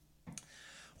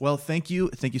Well, thank you.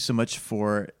 Thank you so much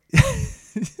for...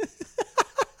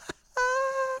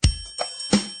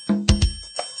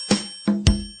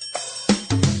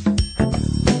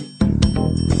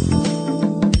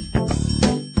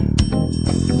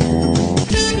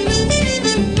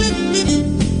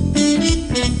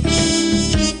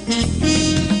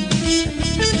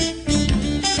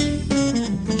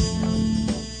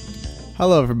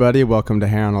 Hello, everybody. Welcome to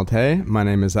Hair on Old Hay. My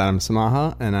name is Adam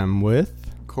Samaha, and I'm with...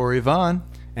 Corey Vaughn.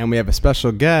 And we have a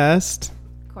special guest...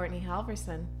 Courtney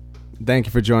Halverson. Thank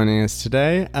you for joining us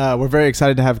today. We're very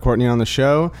excited to have Courtney on the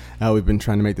show. We've been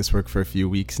trying to make this work for a few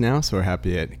weeks now, so we're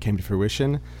happy it came to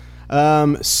fruition.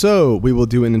 So we will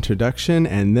do an introduction,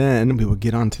 and then we will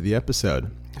get on to the episode.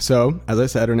 So, as I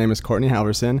said, her name is Courtney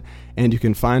Halverson, and you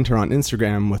can find her on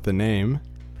Instagram with the name...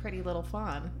 Pretty Little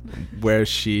Fawn. Where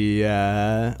she...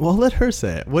 well, let her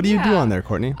say it. What do you do on there,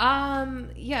 Courtney?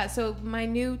 Yeah, so my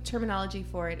new terminology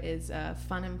for it is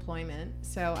fun employment.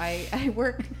 So I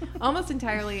work almost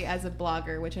entirely as a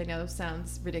blogger, which I know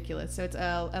sounds ridiculous. So it's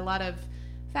a lot of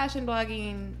fashion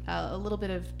blogging, a little bit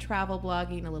of travel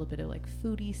blogging, a little bit of like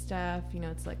foodie stuff. You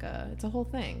know, it's a whole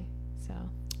thing. So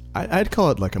I'd call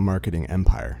it like a marketing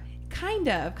empire. Kind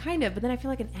of, but then I feel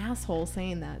like an asshole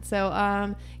saying that. So,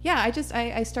 yeah,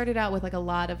 I started out with like a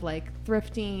lot of like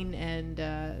thrifting and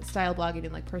style blogging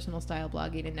and like personal style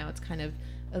blogging, and now it's kind of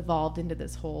evolved into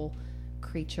this whole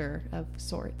creature of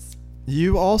sorts.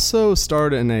 You also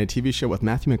starred in a TV show with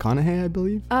Matthew McConaughey, I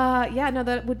believe? Yeah, no,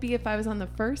 that would be if I was on the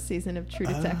first season of True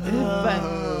Detective.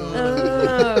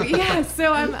 Yeah,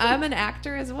 so I'm an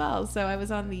actor as well. So I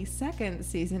was on the second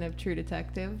season of True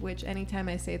Detective, which anytime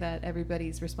I say that,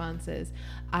 everybody's response is,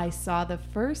 I saw the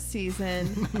first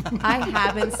season. I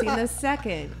haven't seen the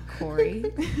second,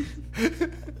 Corey.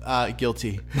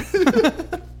 Guilty.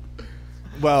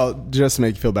 Well, just to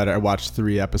make you feel better, I watched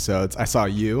 3 episodes. I saw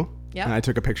you. Yep. And I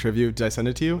took a picture of you. Did I send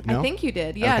it to you? No? I think you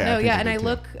did. Yeah, okay, no, yeah. And I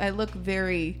look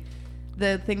very...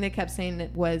 The thing they kept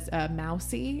saying was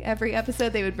mousy. Every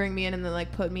episode they would bring me in and then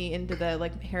like put me into the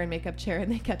like hair and makeup chair, and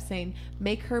they kept saying,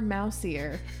 make her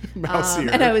mousier.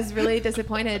 Mousier. And I was really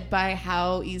disappointed by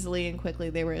how easily and quickly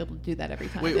they were able to do that every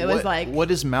time. Wait, was like... what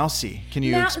is mousy? Can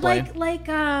you explain? Like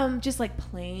just like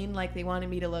plain, like they wanted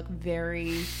me to look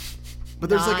very... But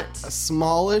there's like a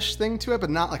smallish thing to it, but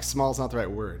not like small is not the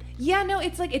right word. Yeah, no,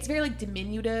 it's very like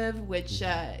diminutive, which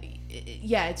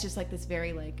yeah, it's just like this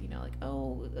very like, you know, like,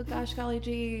 oh gosh golly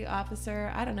gee,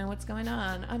 officer, I don't know what's going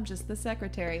on, I'm just the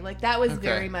secretary. Like that was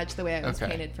very much the way I was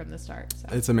painted from the start. So.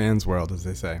 It's a man's world, as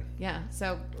they say. Yeah,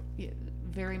 so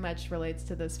very much relates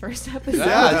to this first episode.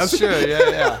 Yeah, that's true.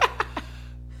 Yeah.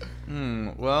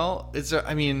 Well, is there?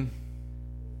 I mean.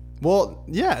 Well,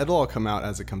 yeah, it'll all come out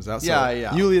as it comes out. So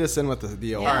yeah. You lead us in with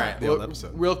the old, all right. the old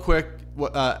episode. Real quick,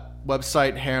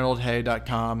 website,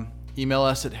 hairanoldhay.com. Email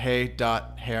us at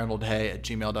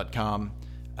hey.hairanoldhay@gmail.com.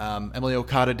 Emily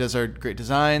Okada does our great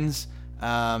designs.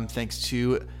 Thanks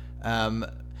to...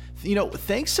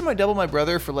 thanks to my double, my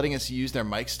brother, for letting us use their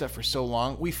mic stuff for so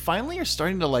long. We finally are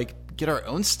starting to like get our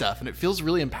own stuff, and it feels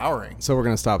really empowering. So we're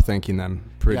going to stop thanking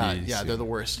them pretty soon. Yeah, they're the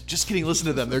worst. Just kidding. Listen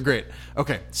to them. They're great.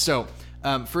 Okay, so...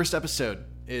 first episode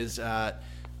is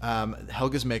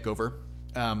Helga's Makeover,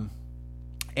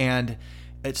 and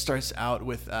it starts out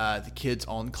with the kids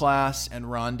all in class, and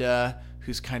Rhonda,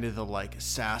 who's kind of the like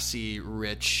sassy,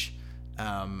 rich,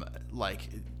 like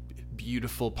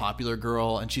beautiful, popular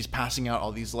girl, and she's passing out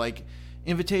all these like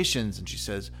invitations, and she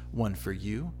says, one for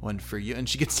you, and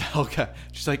she gets to Helga.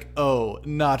 She's like, oh,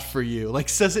 not for you, like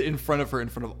says it in front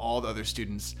of all the other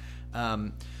students.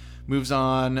 Moves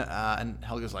on, and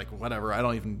Helga's like, whatever, I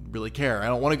don't even really care. I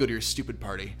don't want to go to your stupid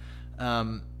party.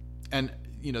 And,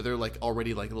 you know, they're like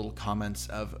already like little comments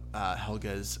of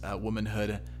Helga's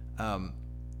womanhood.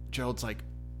 Gerald's like,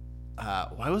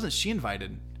 why wasn't she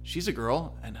invited? She's a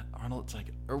girl. And Arnold's like,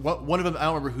 or what? One of them, I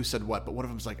don't remember who said what, but one of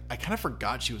them's like, I kind of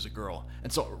forgot she was a girl.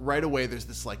 And so right away, there's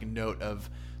this like note of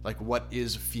like, what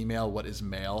is female, what is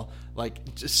male?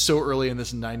 Like, just so early in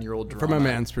this 9-year-old drama. From a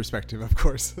man's perspective, of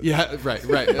course. Yeah, right.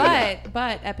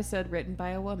 But episode written by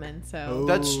a woman, so...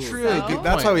 That's true. So? Good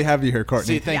That's point. why we have you here,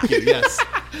 Courtney. See, thank you, yes.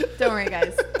 Don't worry,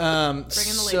 guys. Bring in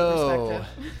the lady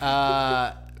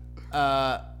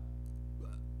perspective.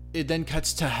 It then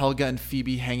cuts to Helga and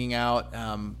Phoebe hanging out,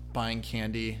 buying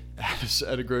candy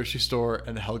at a grocery store,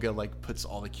 and Helga like puts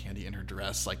all the candy in her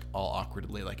dress, like all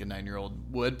awkwardly, like a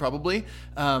 9-year-old would probably.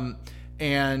 And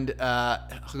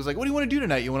Helga's like, "What do you want to do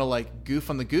tonight? You want to like goof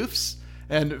on the goofs?"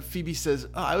 And Phoebe says,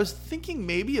 "I was thinking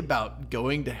maybe about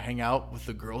going to hang out with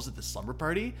the girls at the slumber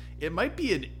party. It might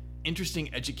be an interesting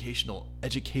educational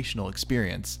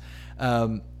experience."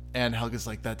 And Helga's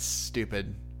like, "That's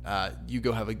stupid. You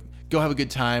go have a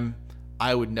good time.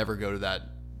 I would never go to that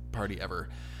party ever.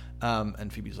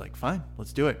 And Phoebe's like, fine,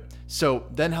 let's do it. So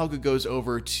then Helga goes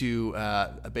over to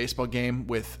a baseball game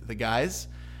with the guys.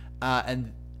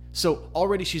 And so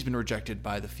already she's been rejected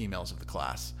by the females of the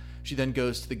class. She then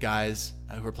goes to the guys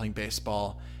who are playing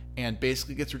baseball and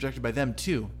basically gets rejected by them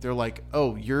too. They're like,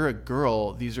 oh, you're a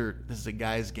girl. This is a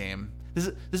guy's game.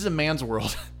 This is a man's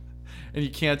world. And you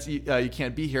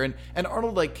can't be here. And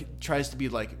Arnold like tries to be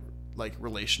like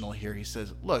relational here. He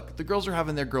says, look, the girls are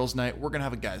having their girls' night. We're going to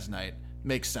have a guys' night.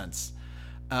 Makes sense.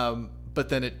 But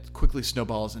then it quickly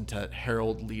snowballs into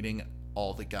Harold leading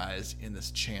all the guys in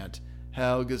this chant,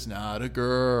 Helga's not a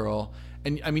girl.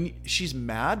 And I mean, she's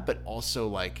mad, but also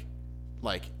like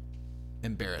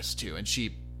embarrassed too. And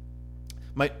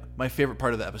my favorite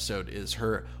part of the episode is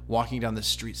her walking down the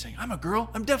street saying, I'm a girl.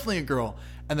 I'm definitely a girl.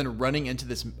 And then running into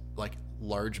this like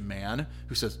large man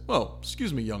who says, well,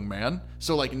 excuse me, young man.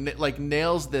 So like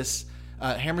nails this,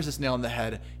 hammers this nail on the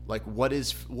head. Like what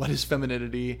is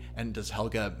femininity, and does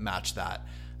Helga match that?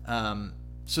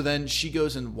 So then she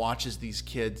goes and watches these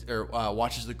kids, or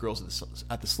watches the girls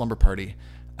at the slumber party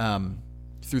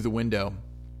through the window,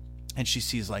 and she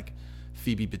sees like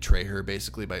Phoebe betray her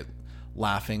basically by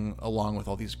laughing along with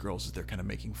all these girls as they're kind of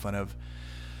making fun of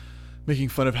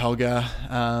Helga.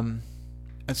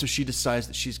 And so she decides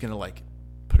that she's gonna like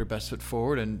put her best foot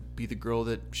forward and be the girl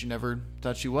that she never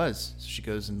thought she was. So she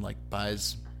goes and like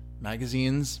buys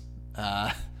magazines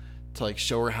to like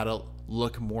show her how to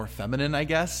look more feminine, I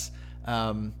guess.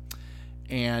 And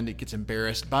it gets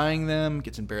embarrassed buying them,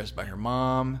 gets embarrassed by her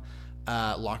mom,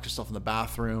 locks herself in the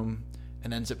bathroom,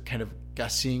 and ends up kind of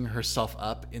gussying herself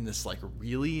up in this like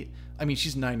really, I mean,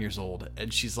 she's 9 years old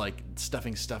and she's like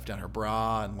stuffing stuff down her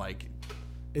bra and like,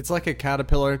 it's like a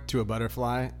caterpillar to a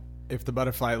butterfly. If the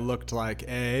butterfly looked like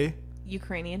a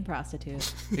Ukrainian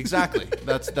prostitute. Exactly.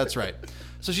 That's right.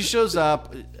 So she shows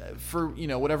up for,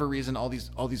 whatever reason. All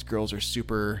these girls are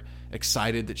super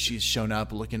excited that she's shown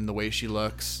up looking the way she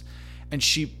looks. And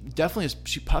she definitely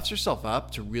she puffs herself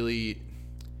up to really,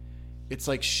 it's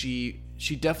like she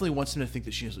definitely wants them to think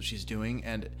that she knows what she's doing.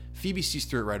 And Phoebe sees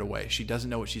through it right away. She doesn't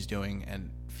know what she's doing. And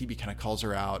Phoebe kind of calls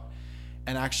her out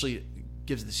and actually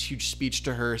gives this huge speech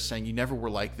to her saying, you never were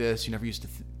like this. You never used to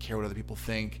care what other people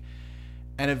think.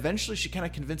 And eventually she kind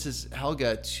of convinces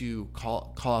Helga to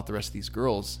call out the rest of these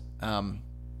girls. And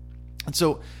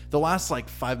so the last like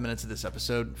 4 minutes of this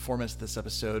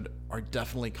episode are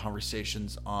definitely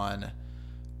conversations on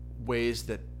ways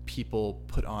that people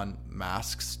put on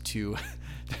masks to,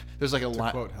 there's like a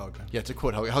line. To quote Helga. Yeah, to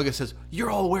quote Helga. Helga says, you're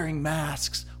all wearing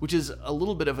masks, which is a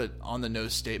little bit of an on the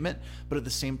nose statement, but at the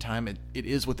same time, it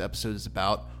is what the episode is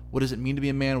about. What does it mean to be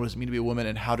a man? What does it mean to be a woman?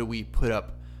 And how do we put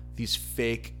up these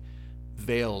fake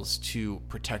veils to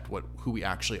protect who we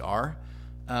actually are?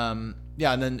 And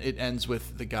then it ends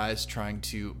with the guys trying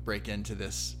to break into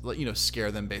this,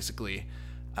 scare them basically.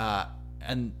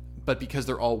 But because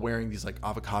they're all wearing these like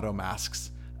avocado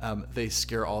masks, they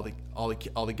scare all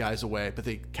the guys away. But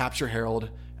they capture Harold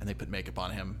and they put makeup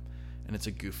on him, and it's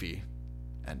a goofy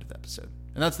end of the episode.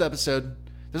 And that's the episode.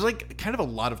 There's like kind of a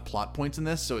lot of plot points in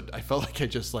this, so I felt like I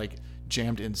just like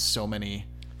jammed in so many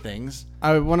things.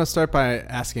 I want to start by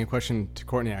asking a question to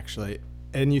Courtney, actually.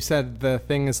 And you said the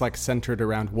thing is like centered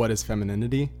around what is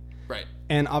femininity. Right.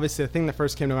 And obviously the thing that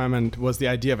first came to my mind was the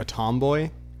idea of a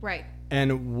tomboy. Right.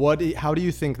 And how do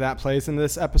you think that plays in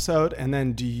this episode? And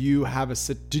then do you have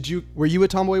were you a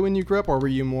tomboy when you grew up, or were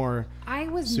you more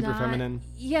super feminine?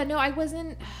 Yeah, no, I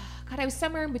wasn't. God, I was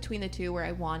somewhere in between the two where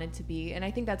I wanted to be. And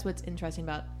I think that's what's interesting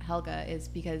about Helga is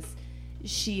because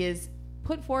she is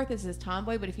put forth as this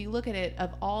tomboy, but if you look at it,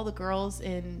 of all the girls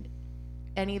in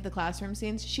any of the classroom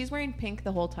scenes, she's wearing pink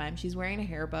the whole time. She's wearing a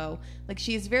hair bow. Like,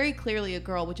 she's very clearly a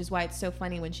girl, which is why it's so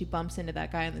funny when she bumps into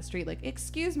that guy on the street. Like,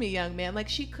 excuse me, young man. Like,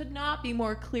 she could not be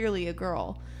more clearly a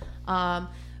girl.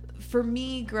 For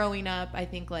me, growing up, I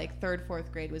think like 3rd,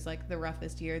 4th grade was like the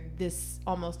roughest year. This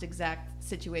almost exact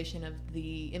situation of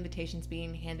the invitations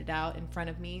being handed out in front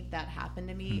of me, that happened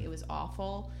to me. It was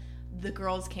awful. The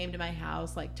girls came to my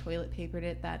house, like toilet papered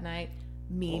it that night.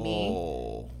 Mimi.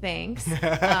 Oh. Thanks.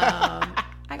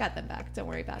 I got them back. Don't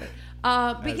worry about it.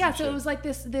 But yeah, so it was like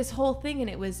this whole thing, and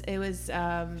it was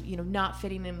not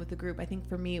fitting in with the group. I think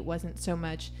for me, it wasn't so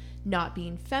much not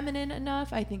being feminine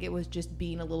enough. I think it was just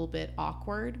being a little bit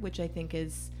awkward, which I think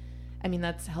is,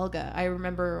 that's Helga. I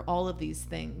remember all of these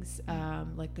things,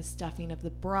 like the stuffing of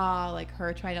the bra, like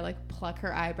her trying to like pluck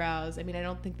her eyebrows. I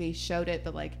don't think they showed it,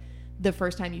 but like the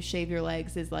first time you shave your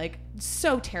legs is like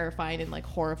so terrifying and like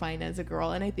horrifying as a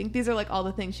girl. And I think these are like all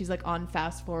the things she's like on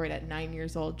fast forward at 9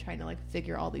 years old, trying to like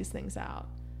figure all these things out.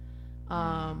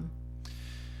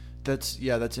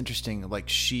 That's interesting. Like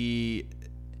she's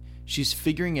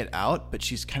figuring it out, but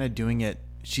she's kind of doing it.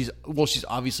 She's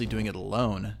obviously doing it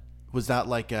alone. Was that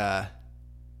like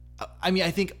I mean, I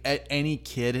think any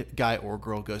kid, guy or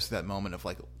girl, goes through that moment of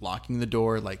like locking the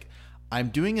door, like I'm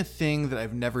doing a thing that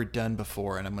I've never done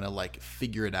before, and I'm gonna like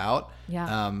figure it out.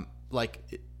 Yeah.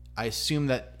 Like I assume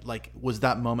that like was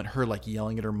that moment her like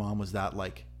yelling at her mom? Was that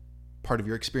like part of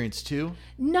your experience too?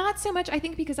 Not so much. I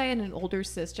think because I had an older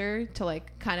sister to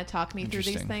like kind of talk me through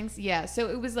these things. Yeah. So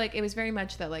it was very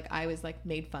much that like I was like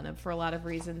made fun of for a lot of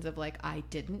reasons of like I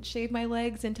didn't shave my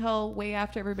legs until way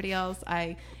after everybody else.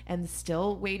 I am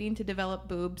still waiting to develop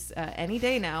boobs any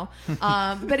day now.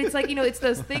 But it's like, it's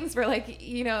those things where like,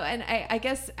 and I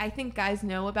guess I think guys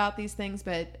know about these things,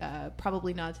 but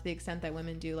probably not to the extent that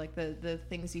women do. Like the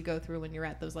things you go through when you're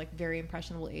at those like very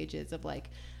impressionable ages of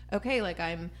like, okay, like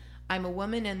I'm a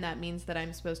woman, and that means that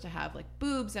I'm supposed to have like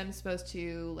boobs. I'm supposed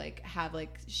to like have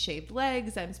like shaved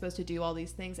legs. I'm supposed to do all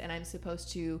these things, and I'm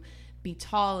supposed to be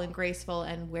tall and graceful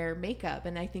and wear makeup.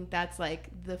 And I think that's like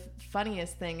the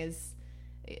funniest thing is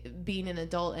being an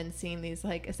adult and seeing these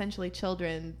like essentially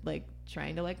children like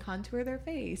trying to like contour their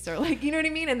face or like, you know what I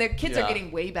mean? And their kids are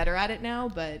getting way better at it now,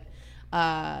 but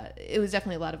it was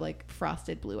definitely a lot of like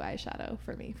frosted blue eyeshadow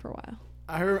for me for a while.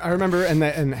 I remember,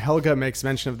 and Helga makes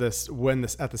mention of this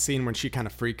at the scene when she kind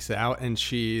of freaks out and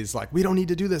she's like, we don't need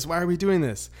to do this. Why are we doing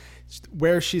this?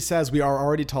 Where she says we are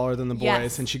already taller than the boys.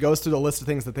 Yes. And she goes through the list of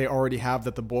things that they already have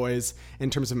that the boys in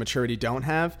terms of maturity don't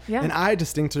have. Yeah. And I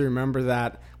distinctly remember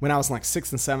that when I was in like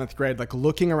 6th and 7th grade, like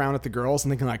looking around at the girls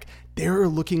and thinking like, they're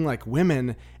looking like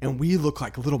women and we look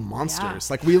like little monsters.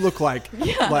 Yeah. Like we look like,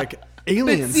 like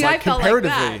aliens, see, like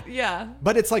comparatively. Like yeah.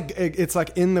 But it's like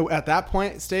at that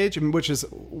point stage, which is,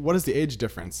 what is the age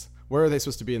difference? Where are they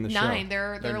supposed to be in the 9. show?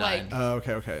 They're like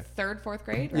okay. 3rd, 4th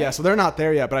grade, right? Yeah, so they're not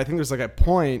there yet, but I think there's like a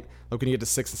point like when you get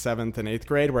to 6th, 7th, and 8th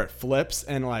grade where it flips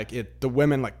and like the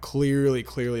women like clearly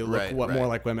look more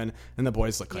like women and the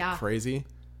boys look like crazy.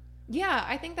 Yeah,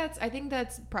 I think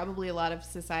that's probably a lot of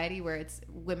society where it's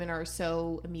women are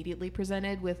so immediately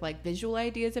presented with like visual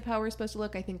ideas of how we're supposed to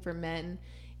look. I think for men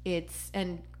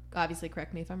and obviously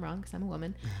correct me if I'm wrong because I'm a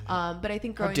woman, but I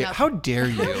think growing up, how dare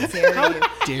you?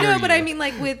 No, but I mean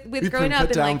like with growing up,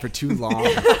 put down for too long.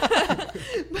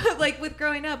 But like with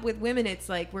growing up with women, it's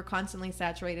like we're constantly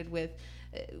saturated with.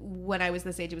 When I was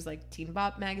this age, it was like Teen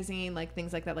Bop magazine, like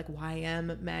things like that, like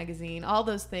YM magazine, all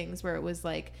those things where it was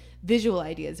like visual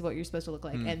ideas of what you're supposed to look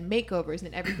like and makeovers,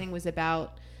 and everything was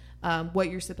about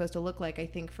what you're supposed to look like. I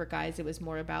think for guys, it was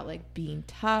more about like being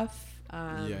tough.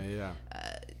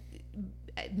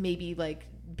 Maybe like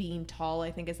being tall,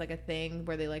 I think is like a thing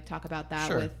where they like talk about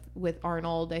that with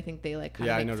Arnold. I think they like kind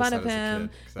of make fun of him,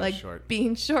 like short.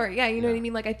 Being short. Yeah, you know what I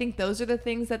mean? Like I think those are the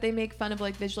things that they make fun of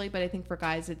like visually, but I think for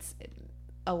guys it's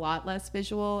a lot less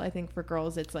visual. I think for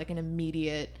girls it's like an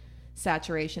immediate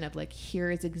saturation of like, here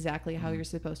is exactly how you're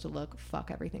supposed to look, fuck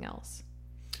everything else.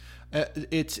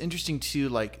 It's interesting too,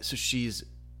 like, so she's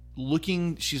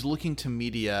looking to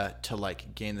media to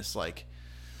like gain this like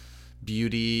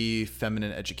beauty,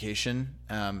 feminine education.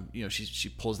 She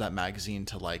pulls that magazine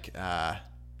to like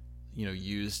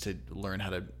use to learn how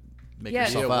to make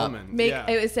yourself up.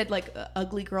 It said like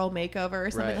ugly girl makeover or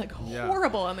something like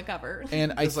horrible on the cover.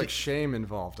 And there's like shame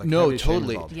involved. Like no,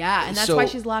 totally. Yeah, and that's why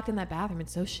she's locked in that bathroom.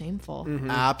 It's so shameful.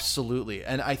 Mm-hmm. Absolutely.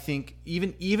 And I think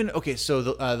even okay. So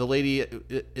the lady,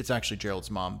 it's actually Gerald's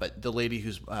mom, but the lady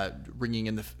who's ringing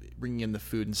in the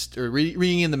food or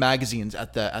ringing in the magazines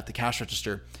at the cash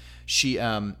register, she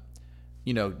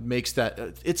makes that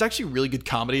it's actually really good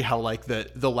comedy how like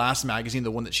the last magazine,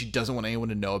 the one that she doesn't want anyone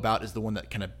to know about, is the one that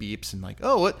kind of beeps and like,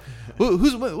 oh,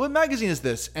 what magazine is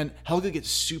this? And Helga gets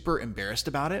super embarrassed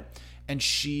about it, and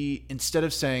she, instead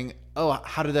of saying, oh,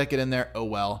 how did that get in there, oh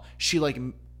well, she like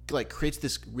creates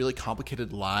this really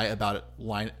complicated lie about it.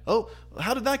 Oh,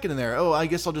 how did that get in there? Oh, I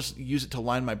guess I'll just use it to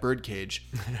line my bird cage.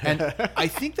 And I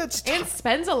think that's and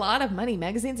spends a lot of money.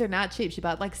 Magazines are not cheap. She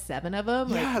bought like 7 of them.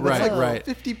 Yeah, right.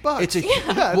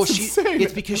 $50.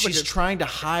 It's because she's trying to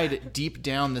hide deep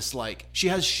down this like she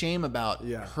has shame about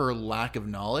her lack of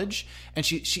knowledge, and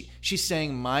she's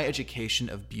saying my education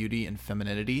of beauty and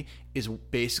femininity is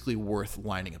basically worth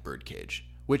lining a bird cage,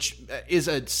 which is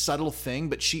a subtle thing,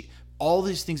 but all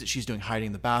these things that she's doing, hiding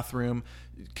in the bathroom,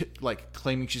 like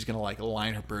claiming she's going to like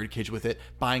line her birdcage with it,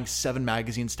 buying 7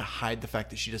 magazines to hide the fact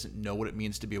that she doesn't know what it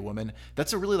means to be a woman.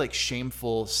 That's a really like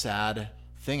shameful, sad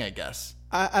thing, I guess.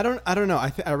 I don't know.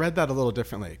 I read that a little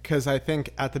differently, because I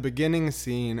think at the beginning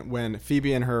scene when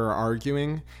Phoebe and her are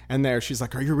arguing, and she's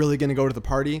like, are you really going to go to the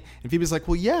party? And Phoebe's like,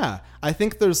 well, yeah. I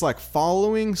think there's like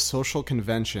following social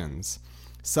conventions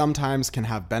sometimes can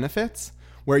have benefits,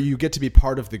 where you get to be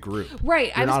part of the group. Right.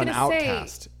 You're I was not an going to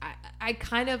outcast. say, I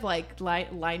kind of like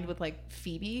lined with like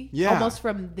Phoebe Yeah. almost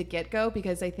from the get-go,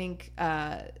 because I think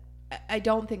I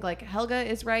don't think like Helga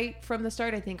is right from the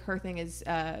start. I think her thing is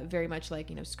very much like,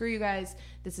 screw you guys.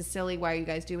 This is silly. Why are you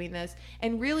guys doing this?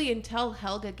 And really, until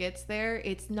Helga gets there,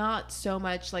 it's not so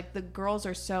much like the girls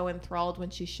are so enthralled when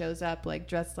she shows up like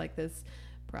dressed like this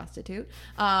prostitute,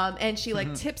 and she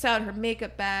like tips out her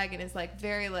makeup bag and is like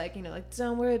very like, like,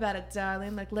 don't worry about it,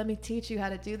 darling, like, let me teach you how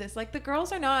to do this. Like, the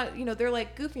girls are not, they're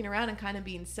like goofing around and kind of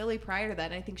being silly prior to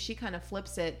that, and I think she kind of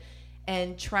flips it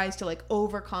and tries to like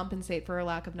overcompensate for her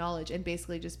lack of knowledge and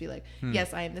basically just be like,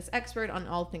 yes, I am this expert on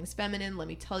all things feminine, let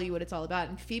me tell you what it's all about.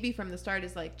 And Phoebe from the start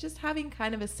is like just having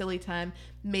kind of a silly time.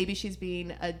 Maybe she's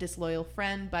being a disloyal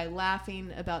friend by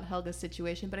laughing about Helga's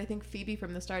situation, but I think Phoebe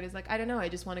from the start is like, I don't know, I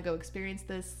just want to go experience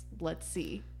this, let's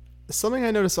see. Something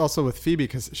I noticed also with Phoebe,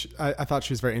 because I thought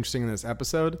she was very interesting in this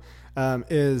episode,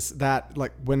 is that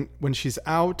like when she's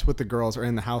out with the girls or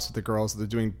in the house with the girls, they're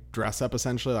doing dress up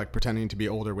essentially, like pretending to be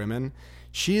older women.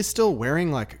 She is still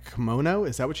wearing like a kimono.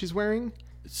 Is that what she's wearing?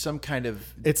 Some kind of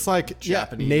it's like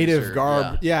Japanese native or,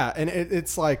 garb. Yeah. And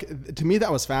it's like, to me,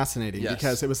 that was fascinating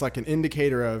because it was like an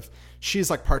indicator of she's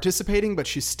like participating, but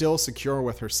she's still secure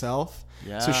with herself.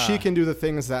 Yeah. So she can do the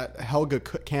things that Helga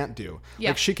can't do.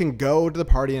 Yeah. Like she can go to the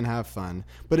party and have fun,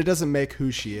 but it doesn't make who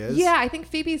she is. Yeah, I think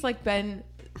Phoebe's like been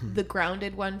the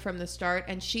grounded one from the start,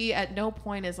 and she at no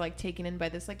point is like taken in by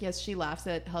this. Like, yes, she laughs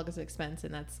at Helga's expense,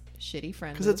 and that's shitty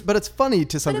friend. But it's funny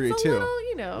to some but degree it's a too.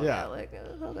 Little,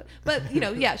 Helga. But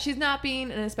yeah, she's not being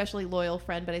an especially loyal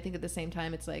friend. But I think at the same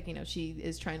time, it's like, she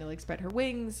is trying to like spread her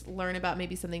wings, learn about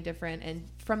maybe something different, and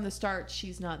from the start,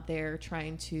 she's not there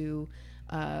trying to,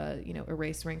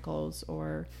 erase wrinkles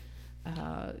or,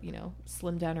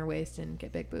 slim down her waist and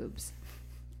get big boobs.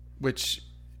 Which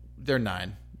they're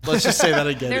 9. Let's just say that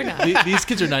again. They're 9. These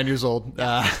kids are 9 years old.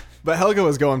 But Helga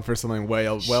was going for something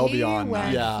well beyond she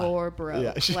went that. for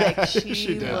broke. Yeah,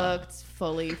 she looked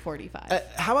fully 45.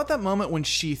 How about that moment when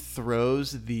she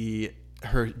throws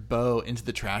her bow into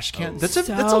the trash can? That's a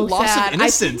So loss sad. of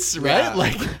innocence, right? Yeah.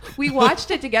 Like, We watched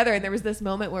it together, and there was this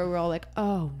moment where we were all like,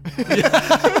 "Oh, no.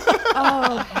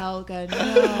 Oh, Helga,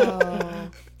 no."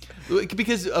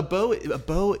 because a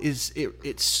bow is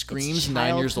it screams It's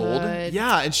 9 years old. childhood.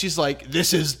 Yeah, and she's like,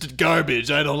 this is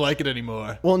garbage. I don't like it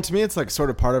anymore. Well, and to me, it's like sort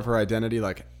of part of her identity,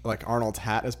 like Arnold's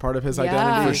hat is part of his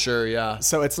identity. For sure, yeah.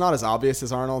 So it's not as obvious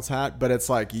as Arnold's hat, but it's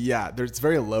like, it's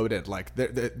very loaded. Like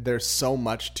there's so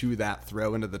much to that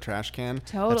throw into the trash can.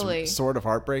 Totally. That's sort of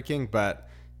heartbreaking, but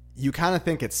you kind of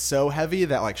think it's so heavy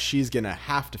that like she's gonna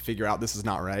have to figure out this is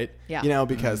not right. Yeah.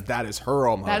 Because that is her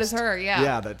almost. That is her, yeah.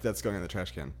 Yeah, that's going in the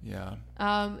trash can. Yeah.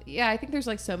 I think there's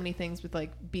like so many things with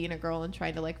like being a girl and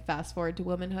trying to like fast forward to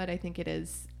womanhood. I think it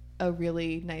is a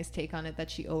really nice take on it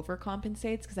that she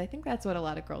overcompensates, because I think that's what a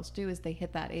lot of girls do is they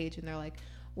hit that age and they're like,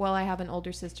 well, I have an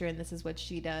older sister and this is what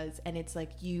she does, and it's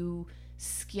like you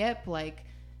skip like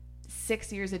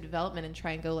 6 years of development and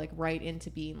try and go like right into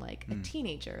being like a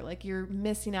teenager. Like you're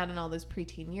missing out on all those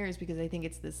preteen years, because I think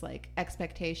it's this like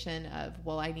expectation of,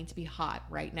 well, I need to be hot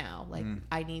right now. Like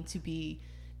I need to be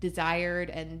desired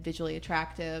and visually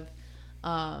attractive.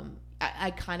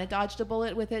 I kind of dodged a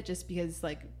bullet with it just because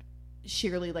like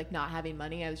sheerly like not having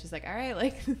money, I was just like, all right,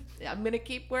 like I'm gonna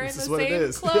keep wearing the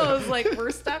same clothes. Like we're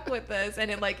stuck with this.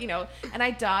 And it like, and I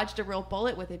dodged a real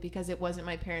bullet with it because it wasn't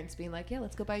my parents being like, yeah,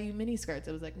 let's go buy you mini skirts.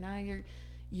 It was like, nah,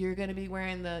 you're gonna be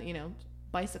wearing the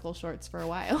bicycle shorts for a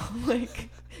while.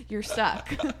 Like you're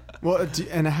stuck. Well,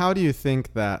 and how do you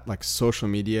think that like social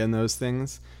media and those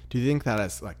things, do you think that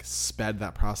has like sped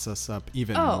that process up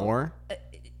even more?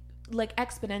 Like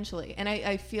exponentially. And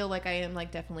I feel like I am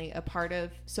like definitely a part of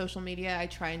social media. I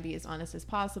try and be as honest as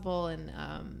possible and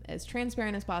as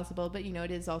transparent as possible, but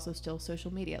it is also still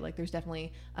social media. Like there's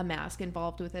definitely a mask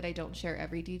involved with it. I don't share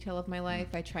every detail of my life.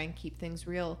 I try and keep things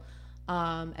real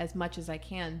as much as I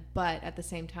can, but at the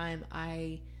same time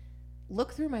I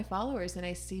look through my followers and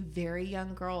I see very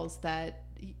young girls that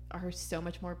are so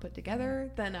much more put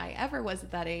together than I ever was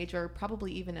at that age, or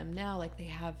probably even am now. Like they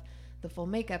have the full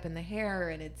makeup and the hair,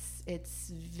 and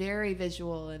it's very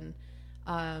visual, and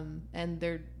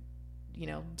they're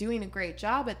doing a great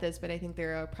job at this, but I think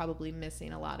they're probably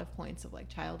missing a lot of points of like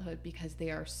childhood because they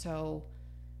are so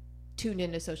tuned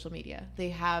into social media. They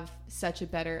have such a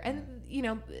better, and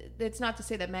it's not to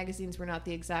say that magazines were not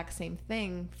the exact same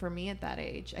thing for me at that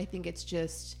age. I think it's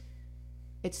just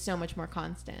it's so much more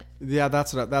constant. Yeah,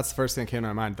 that's the first thing that came to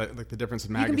my mind. Like the difference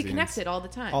with magazines. You can be connected all the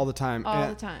time. All the time. All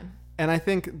the time. And I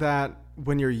think that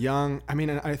when you're young, I mean,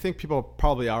 I think people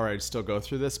probably already still go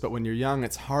through this, but when you're young,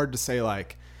 it's hard to say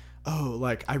like, oh,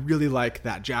 like I really like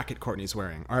that jacket Courtney's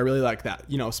wearing, or I really like that,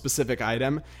 specific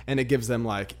item. And it gives them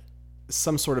like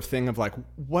some sort of thing of like,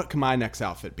 what can my next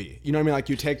outfit be? You know what I mean? Like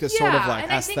you take this sort of like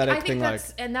aesthetic thing,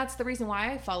 and that's the reason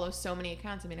why I follow so many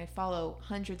accounts. I mean, I follow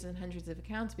hundreds and hundreds of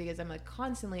accounts because I'm like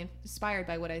constantly inspired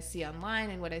by what I see online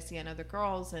and what I see on other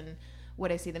girls and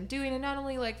what I see them doing, and not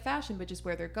only like fashion, but just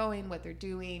where they're going, what they're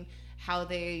doing, how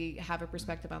they have a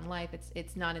perspective on life.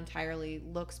 It's not entirely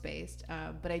looks based,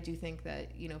 but I do think that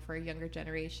for a younger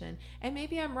generation, and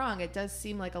maybe I'm wrong, it does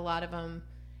seem like a lot of them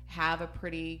have a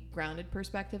pretty grounded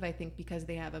perspective. I think because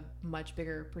they have a much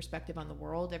bigger perspective on the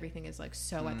world, everything is like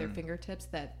so at their fingertips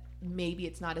that maybe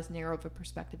it's not as narrow of a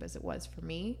perspective as it was for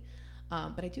me.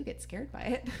 But I do get scared by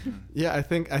it. Yeah, I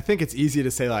think it's easy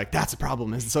to say like that's a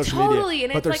problem is social media. Totally,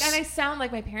 and it's like, and I sound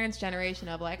like my parents' generation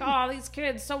of like, oh, these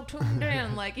kids so tuned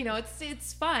in, like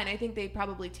it's fun. I think they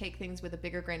probably take things with a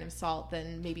bigger grain of salt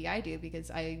than maybe I do because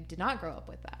I did not grow up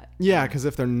with that. Yeah, because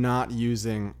if they're not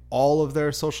using all of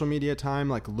their social media time,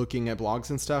 like looking at blogs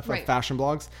and stuff, like fashion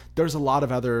blogs, there's a lot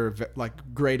of other like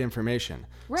great information.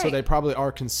 Right. So they probably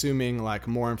are consuming like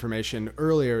more information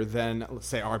earlier than, let's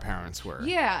say, our parents were.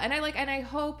 Yeah, and I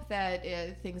hope that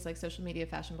things like social media,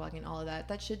 fashion blogging, all of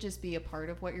that should just be a part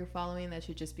of what you're following. That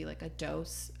should just be like a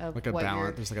dose of like a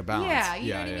balance. There's like a balance. Yeah,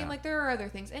 you know what I mean. Like there are other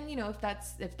things, and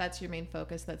if that's your main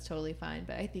focus, that's totally fine.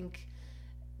 But I think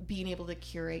being able to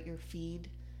curate your feed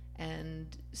and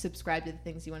subscribe to the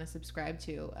things you want to subscribe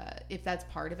to, if that's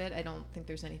part of it, I don't think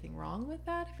there's anything wrong with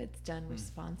that if it's done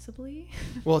responsibly.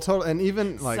 Well, totally, and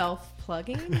even like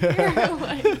self-plugging here,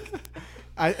 like.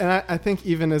 I think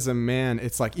even as a man,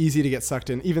 it's like easy to get sucked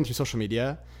in, even through social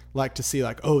media, like to see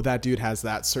like, oh, that dude has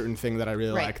that certain thing that I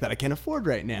really like that I can't afford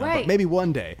right now, but maybe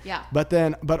one day. Yeah.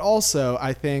 But also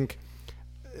I think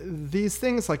these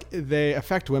things, like, they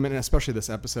affect women, and especially this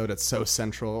episode, it's so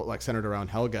central, like centered around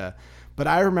Helga. But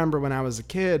I remember when I was a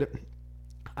kid,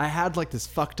 I had like this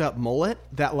fucked up mullet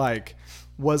that like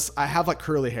I have like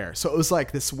curly hair. So it was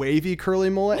like this wavy curly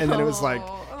mullet. And then it was like,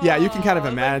 yeah, you can kind of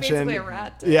imagine. Like basically a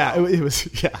rat tail.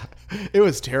 Yeah, it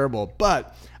was terrible.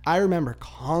 But I remember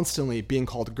constantly being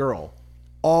called girl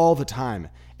all the time.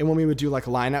 And when we would do like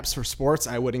lineups for sports,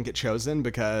 I wouldn't get chosen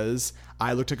because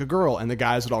I looked like a girl and the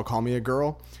guys would all call me a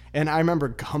girl. And I remember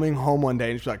coming home one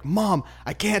day and she'd be like, Mom,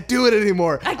 I can't do it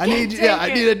anymore. I need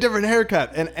a different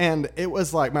haircut. And it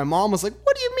was like, my mom was like,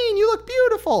 what do you mean? You look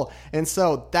beautiful. And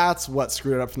so that's what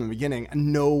screwed it up from the beginning.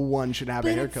 No one should have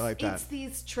a haircut like that. It's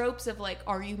these tropes of like,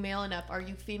 are you male enough? Are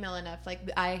you female enough? Like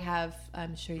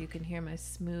I'm sure you can hear my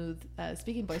smooth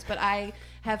speaking voice, but I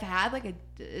have had like a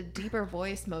deeper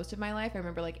voice most of my life. I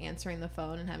remember like answering the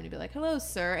phone and having to be like, hello,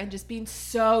 sir. And just being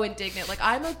so indignant. Like,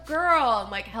 I'm a girl.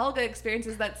 And like Helga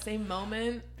experiences that same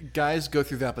moment. Guys go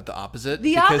through that, but the opposite.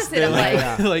 The opposite. They're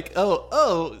like, like,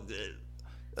 oh,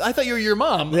 I thought you were your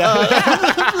mom.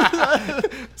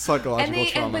 Psychological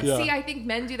trauma. See, I think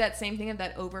men do that same thing of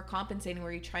that overcompensating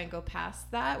where you try and go past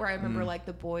that. Where I remember like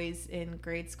the boys in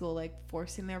grade school like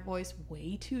forcing their voice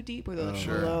way too deep. Where they're like,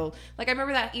 hello. Like I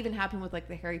remember that even happened with like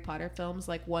the Harry Potter films.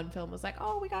 Like one film was like,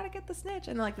 oh, we gotta get the snitch,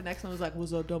 and then like the next one was like,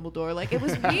 what's up, Dumbledore? Like it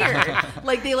was weird.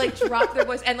 Like they like dropped their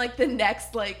voice, and like the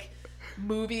next like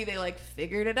movie they like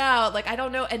figured it out. Like I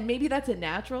don't know, and maybe that's a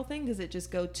natural thing. Does it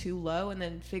just go too low and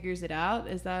then figures it out?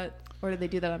 Is that, or did they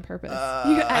do that on purpose?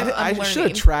 I should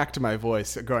have tracked my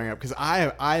voice growing up because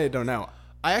I don't know.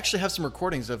 I actually have some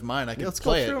recordings of mine. Let's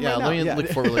play it. Yeah, let me look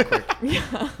for it really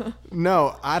quick.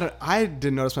 No, I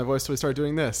didn't notice my voice until we started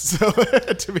doing this. So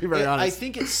to be very honest,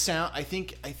 I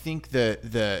think I think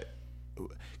the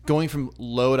going from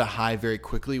low to high very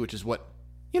quickly, which is what.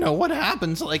 What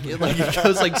happens? Like it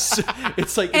goes like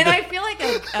it's like. And I feel like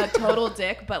a total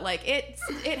dick, but like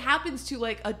it happens to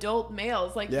like adult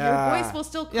males. Like your voice will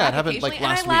still crack occasionally, like, and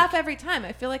I laugh every time.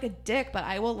 I feel like a dick, but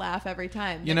I will laugh every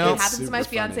time. It happens to my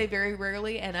fiance very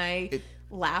rarely, and I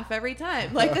laugh every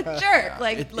time, like a jerk.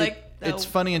 It's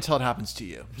funny until it happens to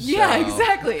you. So. Yeah,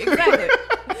 exactly.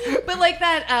 But like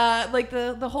that, like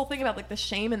the whole thing about like the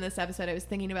shame in this episode, I was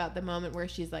thinking about the moment where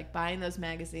she's like buying those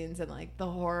magazines and like the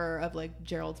horror of like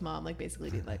Gerald's mom, like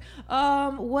basically being like,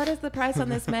 what is the price on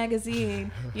this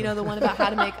magazine? The one about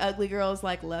how to make ugly girls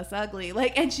like less ugly.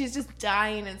 Like, and she's just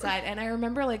dying inside. And I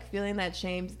remember like feeling that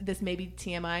shame. This may be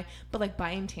TMI, but like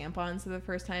buying tampons for the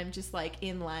first time, just like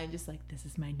in line, just like, this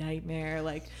is my nightmare.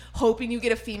 Like hoping you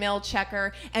get a female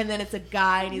checker, and then it's a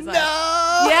guy, and he's like,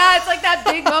 yeah, it's like that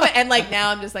big moment. And like now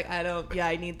I'm just like,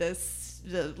 I need this.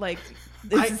 Like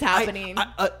this is happening.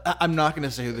 I'm not going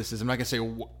to say who this is. I'm not going to say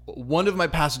one of my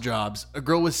past jobs. A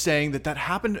girl was saying that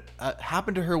happened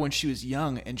to her when she was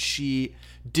young, and she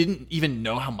didn't even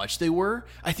know how much they were.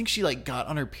 I think she like got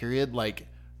on her period like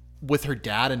with her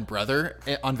dad and brother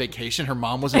on vacation. Her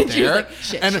mom wasn't there. Like,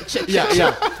 shit. And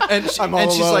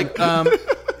she's like,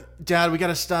 Dad, we got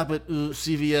to stop at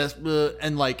CVS.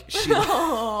 And like, she,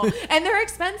 and they're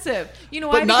expensive. You know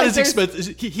why? but not as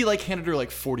expensive. He like handed her like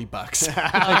 $40.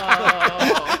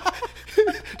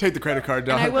 Take the credit card,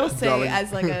 And I will darling. say,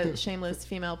 as like a shameless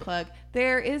female plug,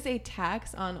 there is a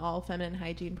tax on all feminine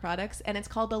hygiene products, and it's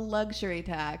called a luxury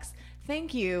tax.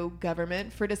 Thank you,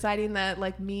 government, for deciding that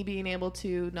like me being able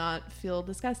to not feel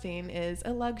disgusting is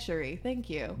a luxury.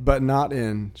 Thank you. But not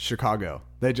in Chicago.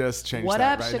 They just changed What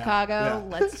that up, right Chicago? now. Yeah.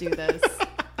 Let's do this.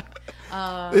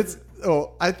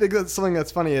 I think that's something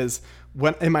that's funny is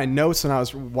when in my notes when I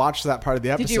was watched that part of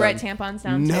the episode. Did you write tampons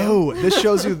down too? No, this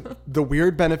shows you the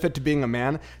weird benefit to being a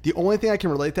man. The only thing I can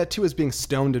relate that to is being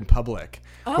stoned in public.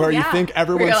 Oh, where you yeah. think Where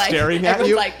everyone's you're like- staring at everyone's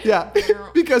you. like, yeah.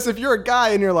 Because if you're a guy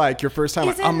and you're like, your first time,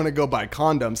 like, Isn't- I'm going to go buy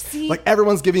condoms. See? Like,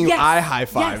 everyone's giving you Yes. eye high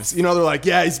fives. Yes. You know, they're like,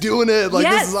 yeah, he's doing it. Like,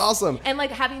 this is awesome. And like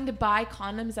having to buy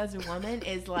condoms as a woman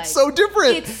is like so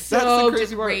different. It's That's so the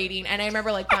crazy part. degrading. And I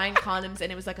remember like buying condoms,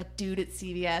 and it was like a dude at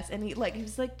CVS, and he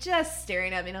was like just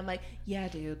staring at me, and I'm like, yeah,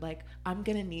 dude, like I'm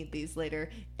gonna need these later,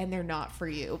 and they're not for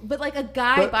you. But like a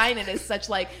guy buying it is such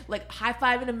like high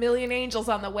fiving a million angels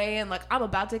on the way in, like I'm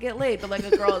about to get laid. But like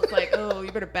a girl is like, oh,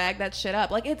 you better bag that shit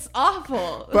up. Like it's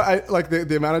awful. But I like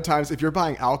the amount of times if you're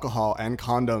buying alcohol and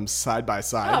condoms side by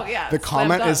side, Oh, yeah, the slam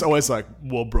comment is dunk. always like,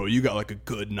 well, bro, you got like a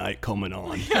good night coming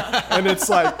on. And it's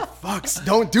like, fucks,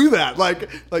 don't do that. Like,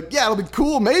 yeah, it'll be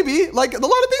cool, maybe. Like, a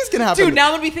lot of things can happen. Dude, now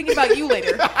I'm gonna be thinking about you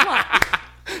later. Come on.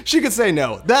 She could say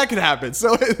no. That could happen.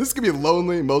 So this could be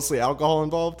lonely, mostly alcohol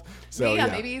involved. So yeah.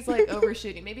 Maybe he's like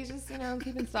overshooting. Maybe he's just,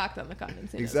 keeping stocked on the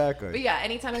condoms. Who knows? Exactly. But yeah,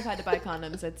 anytime I've had to buy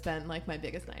condoms, it's been like my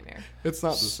biggest nightmare. It's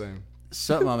not the same.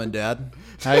 Sup, Mom and Dad?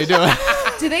 How you doing?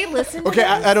 Do they listen to Okay,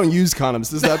 this? I don't use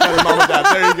condoms. This is that better, Mom and Dad.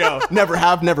 There you go. Never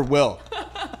have, never will.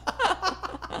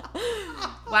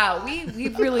 Wow, we've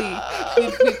covered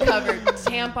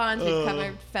tampons, we've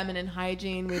covered feminine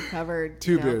hygiene, we've covered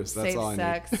Two beers, that's safe all I need.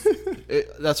 sex.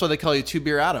 That's why they call you Two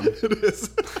Beer Adam. It is.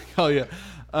 Hell yeah.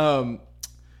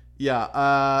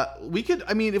 We could.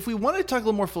 I mean, if we want to talk a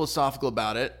little more philosophical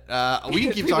about it, we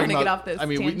can keep We talking wanna about. get off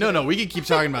this no. We can keep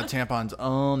talking about tampons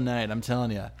all night. I'm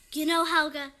telling you. You know,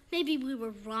 Helga, maybe we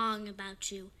were wrong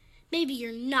about you. Maybe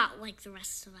you're not like the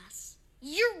rest of us.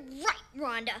 You're right,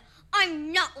 Rhonda.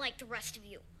 I'm not like the rest of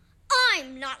you.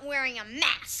 I'm not wearing a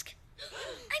mask.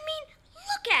 I mean,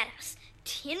 look at us.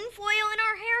 Tinfoil in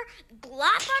our hair,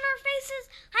 glop on our faces,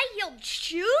 high-heeled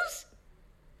shoes.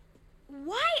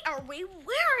 Why are we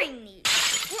wearing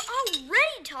these? We're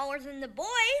already taller than the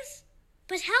boys.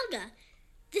 But Helga,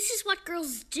 this is what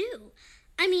girls do.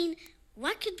 I mean,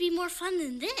 what could be more fun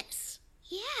than this?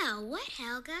 Yeah, what,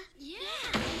 Helga? Yeah.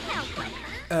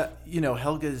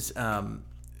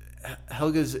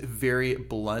 Helga's very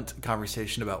blunt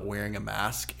conversation about wearing a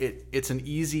mask. It's an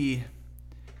easy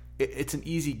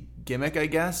gimmick, I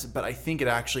guess, but I think it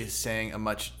actually is saying a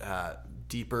much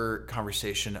deeper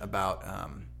conversation about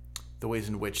the ways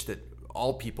in which that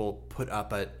all people put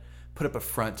up a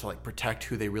front to like protect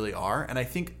who they really are. And I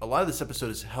think a lot of this episode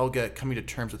is Helga coming to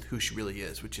terms with who she really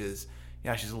is, which is,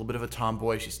 yeah, she's a little bit of a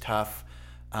tomboy, she's tough,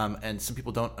 and some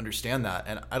people don't understand that.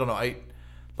 And I don't know, I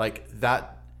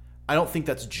don't think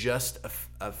that's just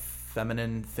a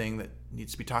feminine thing that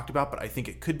needs to be talked about, but I think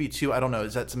it could be too. I don't know.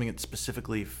 Is that something that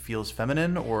specifically feels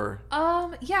feminine or?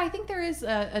 Yeah, I think there is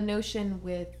a notion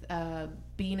with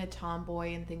being a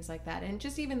tomboy and things like that. And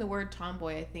just even the word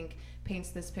tomboy, I think,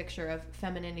 paints this picture of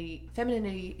femininity.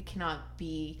 Femininity cannot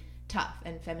be tough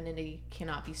and femininity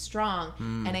cannot be strong.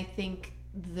 And I think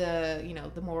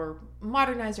the more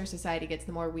modernized our society gets,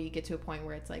 the more we get to a point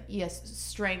where it's like, yes,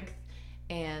 strength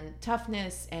and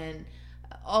toughness and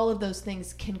all of those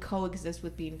things can coexist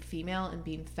with being female and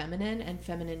being feminine, and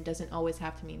feminine doesn't always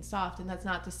have to mean soft. And that's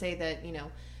not to say that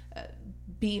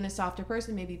being a softer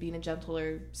person, maybe being a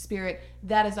gentler spirit,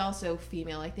 that is also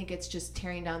female. I think it's just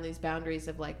tearing down these boundaries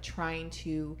of like trying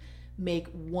to make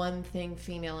one thing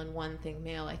female and one thing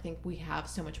male. I think we have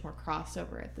so much more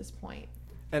crossover at this point.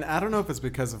 And I don't know if it's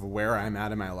because of where I'm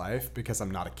at in my life, because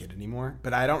I'm not a kid anymore,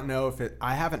 but I don't know if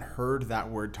I haven't heard that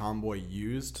word tomboy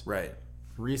used Right.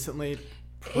 recently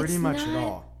pretty much at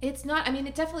all. It's not. I mean,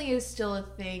 it definitely is still a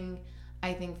thing,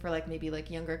 I think, for like maybe like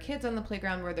younger kids on the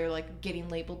playground where they're like getting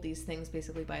labeled these things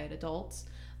basically by adults.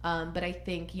 But I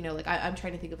think, like I'm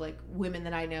trying to think of like women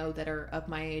that I know that are of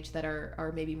my age that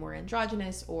are maybe more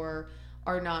androgynous or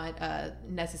are not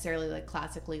necessarily like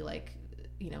classically like,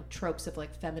 tropes of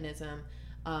like feminism.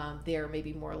 They're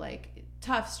maybe more like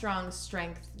tough, strong,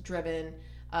 strength driven,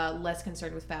 less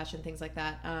concerned with fashion, things like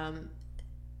that.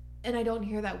 and I don't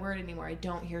hear that word anymore. I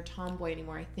don't hear tomboy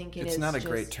anymore. I think it's not a just,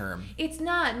 great term. It's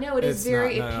not. No, it It's is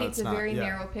very. not. It No, paints it's a not. very Yeah.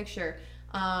 narrow picture,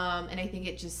 and I think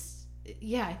it just.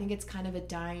 Yeah, I think it's kind of a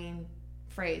dying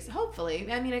phrase.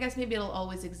 Hopefully, I mean, I guess maybe it'll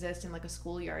always exist in like a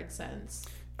schoolyard sense.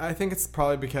 I think it's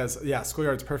probably because,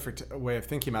 schoolyard's a perfect way of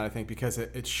thinking about it, I think, because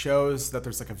it shows that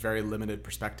there's like a very limited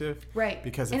perspective. Right.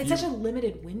 Because and it's such a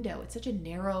limited window. It's such a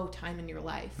narrow time in your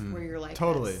life where you're like,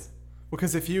 totally. this.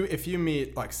 Because if you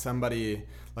meet like somebody,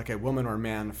 like a woman or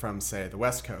man from, say, the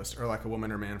West Coast, or like a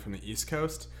woman or man from the East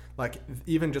Coast, like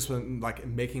even just when like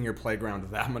making your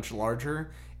playground that much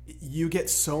larger, you get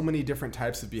so many different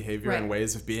types of behavior and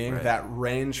ways of being that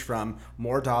range from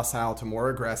more docile to more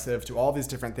aggressive to all these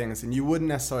different things. And you wouldn't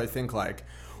necessarily think like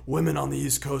women on the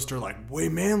East Coast are like way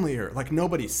manlier. Like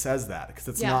nobody says that because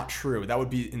it's not true. That would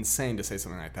be insane to say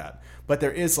something like that. But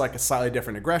there is like a slightly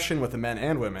different aggression with the men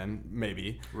and women,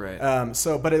 maybe. Right.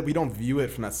 We don't view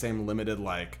it from that same limited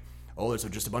like, oh, there's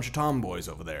just a bunch of tomboys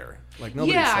over there. Like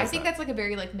nobody says that. I think that's like a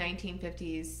very like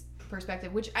 1950s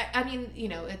perspective, which I mean, you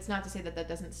know, it's not to say that that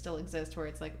doesn't still exist where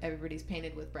it's like everybody's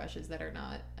painted with brushes that are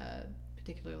not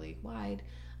particularly wide,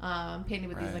 painted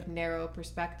with these like narrow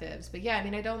perspectives. But yeah, I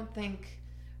mean, I don't think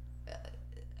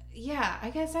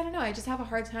I guess I don't know, I just have a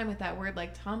hard time with that word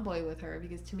like tomboy with her,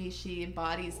 because to me she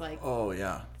embodies like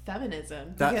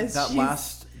feminism. She's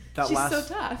so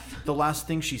tough. The last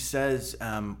thing she says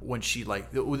when she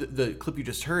like the clip you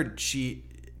just heard,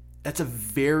 that's a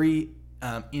very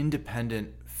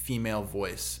independent female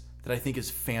voice that I think is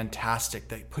fantastic,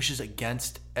 that pushes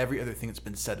against every other thing that's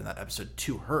been said in that episode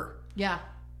to her. Yeah,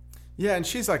 and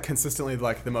she's like consistently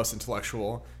like the most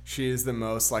intellectual. She's the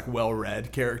most like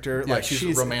well-read character. Yeah, like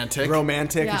she's romantic,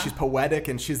 and she's poetic,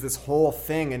 and she's this whole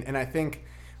thing. And I think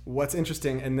what's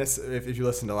interesting in this, if you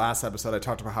listen to last episode, I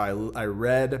talked about how I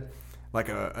read like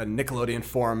a Nickelodeon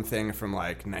forum thing from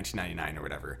like 1999 or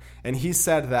whatever, and he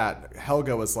said that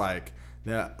Helga was like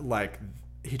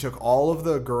he took all of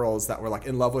the girls that were like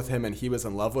in love with him and he was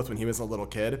in love with when he was a little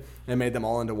kid and made them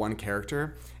all into one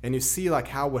character. And you see like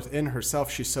how within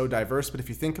herself she's so diverse. But if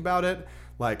you think about it,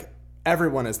 like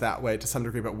everyone is that way to some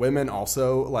degree, but women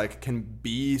also like can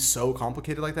be so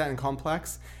complicated like that and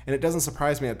complex. And it doesn't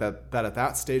surprise me that at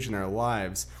that stage in their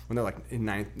lives, when they're like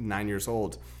 9 years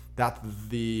old, that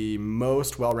the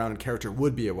most well-rounded character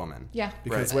would be a woman. Yeah.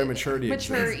 Because where maturity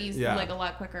exists. Like a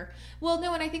lot quicker. Well,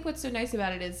 no, and I think what's so nice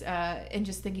about it is, and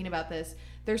just thinking about this,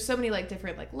 there's so many like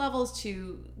different like levels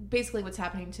to basically what's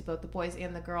happening to both the boys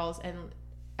and the girls. And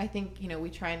I think, you know, we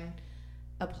try and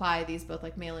apply these both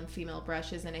like male and female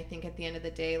brushes. And I think at the end of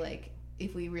the day, like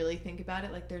if we really think about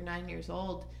it, like they're 9 years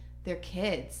old, they're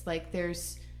kids. Like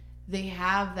they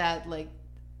have that like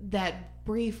that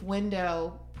brief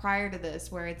window prior to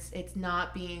this where it's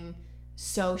not being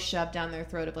so shoved down their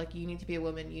throat of like, you need to be a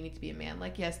woman, you need to be a man.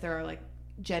 Like, yes, there are like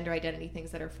gender identity things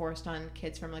that are forced on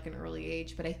kids from like an early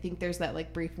age, but I think there's that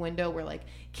like brief window where like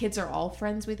kids are all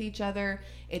friends with each other.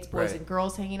 It's boys and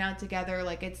girls hanging out together.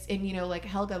 Like it's, and you know, like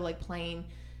Helga like playing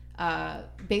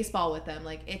baseball with them,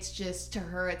 like it's just, to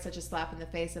her it's such a slap in the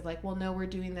face of like, well, no, we're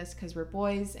doing this because we're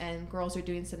boys and girls are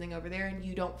doing something over there and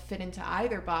you don't fit into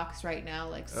either box right now,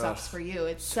 like sucks for you.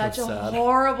 It's so such a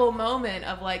horrible moment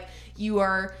of like, you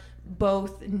are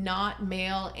both not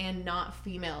male and not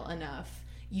female enough.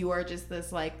 You are just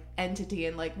this like entity,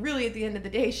 and like really at the end of the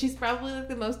day she's probably like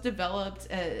the most developed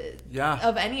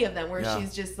of any of them, where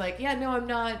she's just like, yeah, no, I'm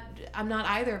not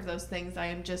either of those things. I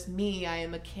am just me. I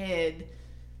am a kid.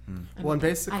 And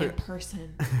basically, I'm a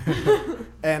person.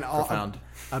 And profound.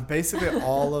 Basically,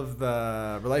 all of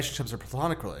the relationships are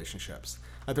platonic relationships.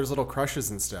 Like there's little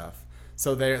crushes and stuff,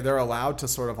 so they're allowed to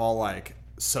sort of all like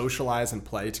socialize and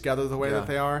play together the way that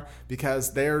they are,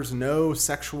 because there's no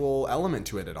sexual element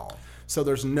to it at all. So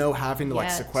there's no having to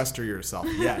like sequester yourself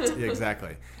yet.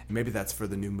 Exactly. Maybe that's for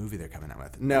the new movie they're coming out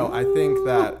with. No, I think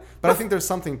that, but I think there's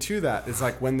something to that. It's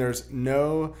like when there's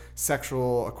no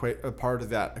sexual part of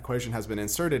that equation has been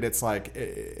inserted, it's like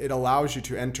it allows you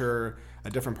to enter a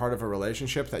different part of a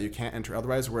relationship that you can't enter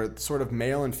otherwise, where sort of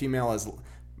male and female is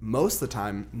most of the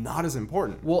time not as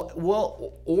important.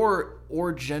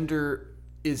 Or gender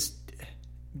is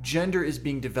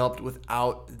being developed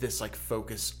without this like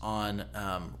focus on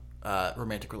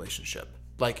romantic relationship.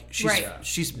 Like she's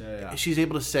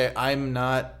able to say, I'm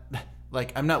not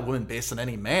woman based on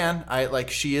any man.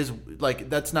 She is like,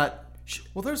 that's not.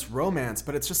 Well, there's romance,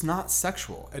 but it's just not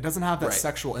sexual. It doesn't have that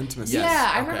sexual intimacy.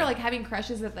 Yeah, I remember like having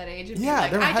crushes at that age. And being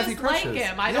like, there were heavy just crushes. like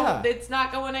him. I don't. It's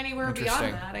not going anywhere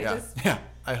beyond that.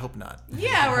 I hope not.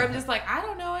 Yeah, where I'm just like, I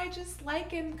don't know. I just like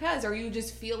him because, or you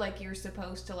just feel like you're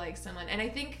supposed to like someone. And I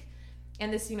think,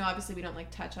 and this, you know, obviously we don't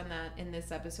like touch on that in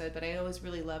this episode, but I always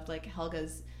really loved like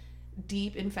Helga's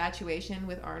deep infatuation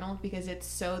with Arnold because it's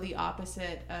so the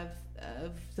opposite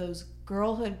of those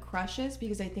girlhood crushes,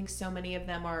 because I think so many of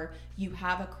them are, you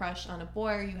have a crush on a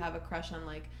boy or you have a crush on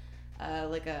like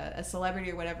a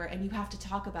celebrity or whatever, and you have to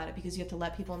talk about it because you have to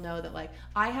let people know that like,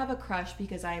 I have a crush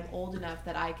because I am old enough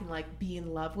that I can like be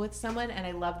in love with someone. And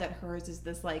I love that hers is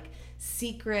this like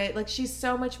secret, like she's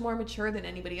so much more mature than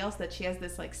anybody else, that she has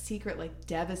this like secret like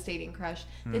devastating crush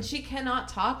that she cannot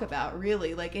talk about,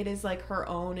 really. Like it is like her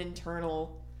own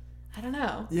internal, I don't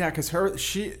know. Yeah, because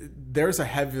there's a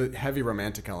heavy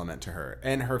romantic element to her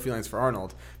and her feelings for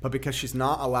Arnold, but because she's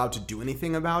not allowed to do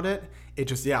anything about it, it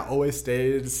just always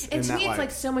stays. And to me, it's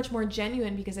like so much more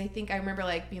genuine, because I think I remember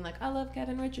like being like, I love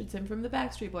Kevin Richardson from the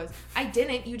Backstreet Boys. I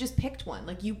didn't. You just picked one.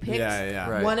 Like you picked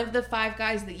one of the 5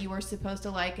 guys that you were supposed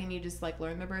to like, and you just like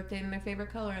learned their birthday and their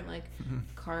favorite color and like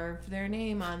carved their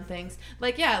name on things.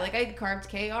 Like like I carved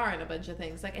KR on a bunch of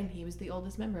things. Like, and he was the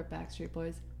oldest member of Backstreet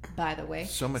Boys, by the way.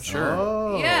 So mature.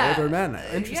 Oh, yeah. Older men.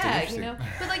 Interesting. You know.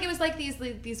 But like it was like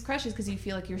these crushes, because you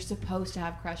feel like you're supposed to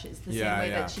have crushes the same way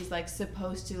that she's like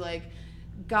supposed to, like,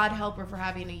 God help her for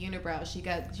having a unibrow. She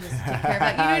has to take care of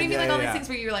that. You know what I mean? Like all these things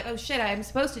where you're like, oh shit, I'm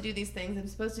supposed to do these things. I'm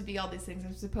supposed to be all these things.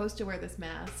 I'm supposed to wear this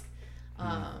mask.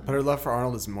 But her love for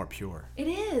Arnold is more pure. It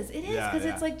is, because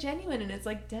it's like genuine, and it's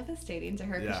like devastating to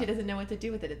her because she doesn't know what to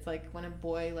do with it. It's like when a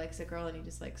boy likes a girl and he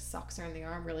just like sucks her in the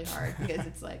arm really hard because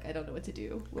it's like, I don't know what to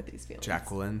do with these feelings.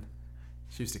 Jacqueline,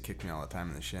 she used to kick me all the time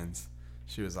in the shins.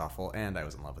 She was awful, and I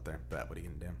was in love with her. But what are you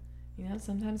gonna do? You know,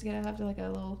 sometimes you gotta have to like a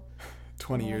little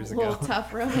 20 years ago. Little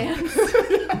tough romance.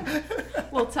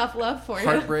 Little tough love for you.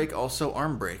 Heartbreak, also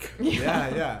arm break.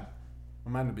 Yeah.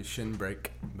 Mine would be shin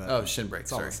break. But shin break.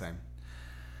 It's all the same.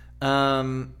 I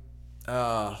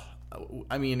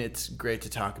mean, it's great to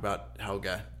talk about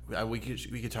Helga. We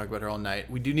could talk about her all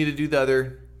night. We do need to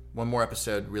do one more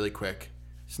episode really quick.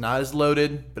 It's not as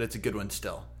loaded, but it's a good one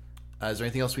still. Is there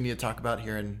anything else we need to talk about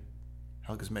here in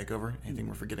Helga's Makeover? Anything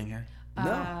we're forgetting here?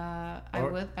 No.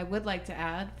 I would like to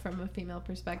add from a female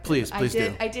perspective. Please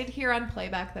do. I did hear on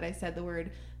playback that I said the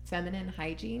word feminine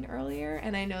hygiene earlier,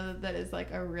 and I know that is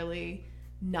like a really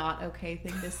not okay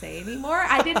thing to say anymore.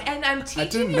 I didn't, and I'm teaching I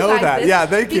didn't you know guys that. this Yeah,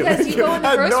 thank you. because you go in the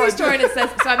I had no grocery idea. store and it says.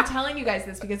 So I'm telling you guys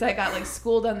this because I got like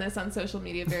schooled on this on social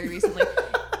media very recently.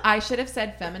 I should have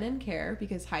said feminine care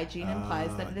because hygiene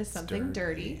implies that it is something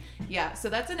dirty. Yeah, so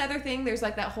that's another thing. There's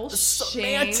like that whole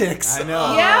shame. Semantics. I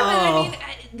know. Yeah, but I mean,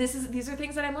 these are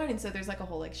things that I'm learning. So there's like a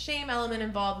whole like shame element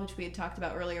involved, which we had talked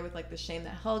about earlier with like the shame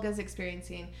that Helga's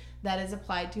experiencing that is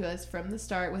applied to us from the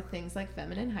start with things like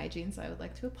feminine hygiene. So I would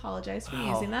like to apologize for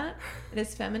using that. It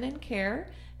is feminine care.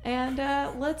 And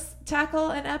let's tackle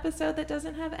an episode that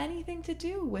doesn't have anything to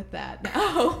do with that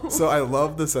now. So I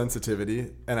love the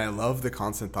sensitivity, and I love the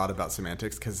constant thought about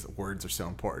semantics because words are so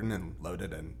important and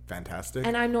loaded and fantastic.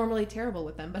 And I'm normally terrible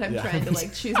with them, but I'm trying to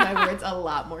like choose my words a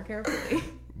lot more carefully.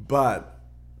 But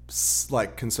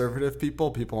like conservative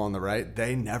people on the right,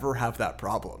 they never have that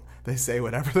problem. They say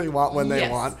whatever they want when they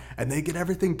want, and they get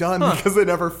everything done because they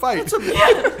never fight.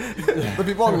 The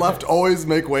people on the left always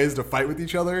make ways to fight with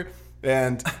each other.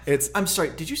 And I'm sorry,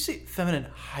 did you say feminine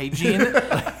hygiene?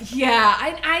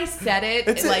 Yeah, I said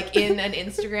it like in an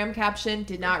Instagram caption,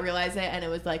 did not realize it, and it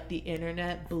was like the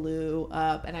internet blew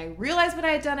up. And I realized what I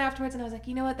had done afterwards, and I was like,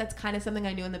 you know what? That's kind of something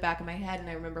I knew in the back of my head, and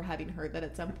I remember having heard that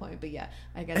at some point. But yeah,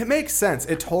 I guess it makes sense.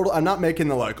 I'm not making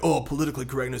the like, politically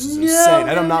correctness is insane.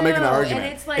 I'm not making that argument.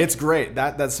 And it's like, it's great.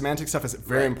 That semantic stuff is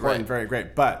very important, very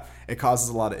great. But it causes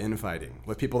a lot of infighting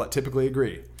with people that typically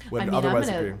agree. Otherwise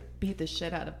I'm agree. gonna beat the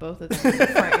shit out of both of them in the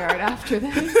front yard after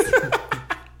this.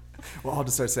 Well, I'll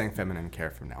just start saying feminine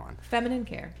care from now on. Feminine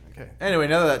care. Okay. Anyway,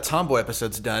 now that tomboy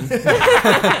episode's done.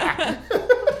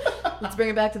 Let's bring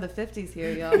it back to the 50s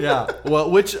here, y'all. Yeah.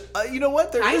 Well, which, you know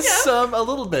what? There is a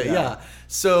little bit, yeah.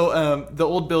 So the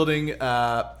old building,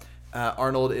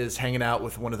 Arnold is hanging out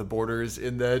with one of the boarders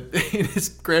in his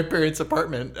grandparents'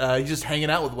 apartment. He's just hanging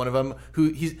out with one of them.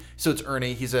 So it's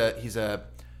Ernie. He's a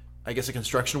I guess a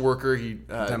construction worker.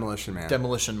 Demolition man.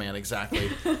 Demolition man,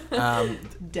 exactly.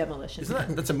 Demolition.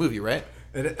 That's a movie, right?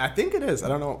 I think it is. I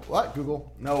don't know. What?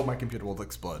 Google? No, my computer will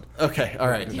explode. Okay, all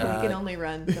right. We can only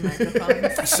run the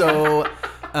microphones. So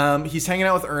he's hanging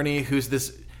out with Ernie, who's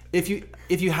this. If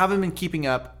you haven't been keeping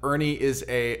up, Ernie is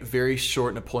a very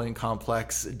short Napoleon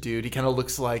complex dude. He kind of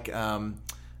looks like Danny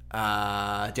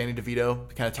DeVito.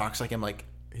 He kind of talks like him, like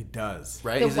He does.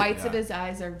 Right? The whites of his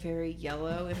eyes are very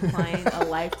yellow, implying a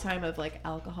lifetime of like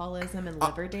alcoholism and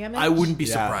liver damage. I wouldn't be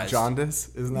surprised. Jaundice,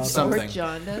 isn't that Something. Or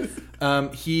jaundice. All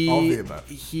the above.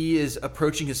 He is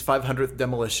approaching his 500th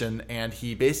demolition, and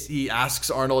he asks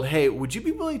Arnold, "Hey, would you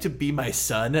be willing to be my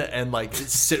son and like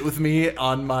sit with me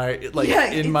on my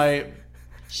my."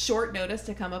 Short notice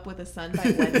to come up with a son by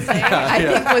Wednesday, I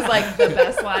think was like the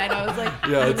best line. I was like,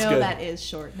 it's good. that is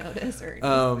short notice.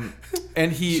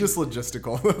 And he It's just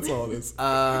logistical. That's all it is.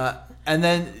 and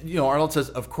then Arnold says,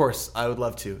 "Of course, I would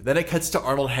love to." Then it cuts to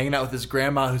Arnold hanging out with his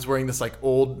grandma, who's wearing this like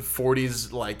old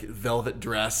 40s like velvet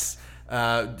dress,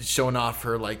 showing off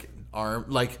her like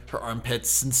her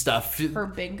armpits and stuff. Her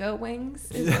bingo wings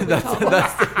is what we call them.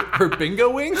 That's her bingo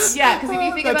wings. Yeah, because if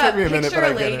you think That about took me a minute, picture but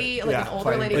I a get it. lady, like Yeah, an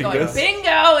older fine. lady Like going this?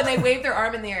 bingo, and they wave their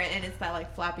arm in the air, and it's that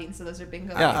like flapping. So those are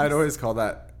bingo wings. I'd always call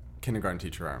that kindergarten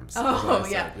teacher arms. Oh, That's what I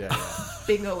said. Yeah.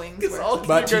 bingo wings. were- all-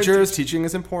 But teaching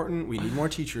is important. We need more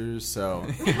teachers, so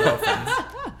no offense.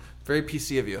 Very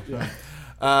PC of you.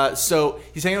 So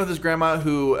he's hanging out with his grandma,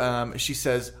 who she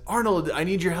says, "Arnold, I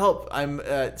need your help. I'm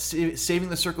saving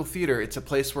the Circle Theater. It's a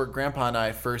place where Grandpa and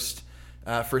I first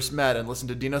met and listened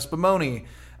to Dino Spumoni."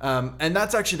 And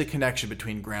that's actually the connection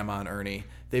between Grandma and Ernie.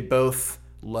 They both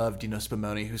love Dino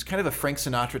Spumoni, who's kind of a Frank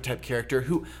Sinatra type character,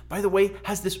 who, by the way,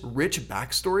 has this rich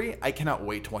backstory. I cannot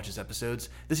wait to watch his episodes.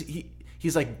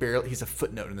 He's like he's a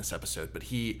footnote in this episode, but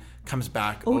he comes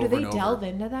back over and over. do they delve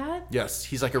into that? Yes,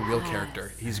 he's like a real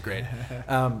character. He's great.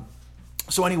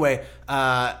 So anyway,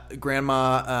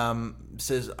 Grandma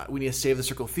says, "We need to save the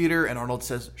Circle Theater," and Arnold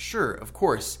says, "Sure, of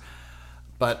course."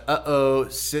 But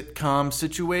sitcom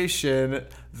situation.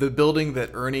 The building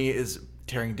that Ernie is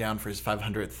tearing down for his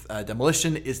 500th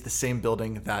demolition is the same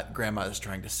building that Grandma is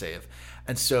trying to save.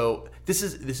 And so this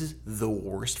is the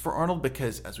worst for Arnold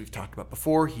because, as we've talked about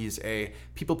before, he's a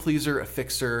people pleaser, a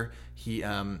fixer. He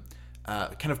kind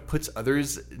of puts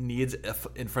others' needs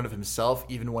in front of himself,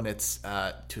 even when it's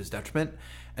to his detriment.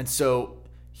 And so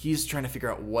he's trying to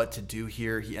figure out what to do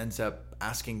here. He ends up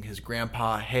asking his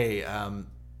grandpa, "Hey, I'm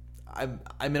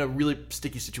in a really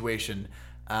sticky situation,"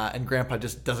 and Grandpa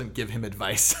just doesn't give him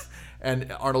advice.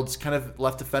 And Arnold's kind of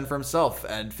left to fend for himself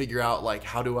and figure out like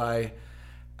how do I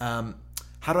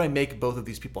make both of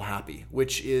these people happy,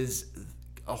 which is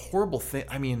a horrible thing.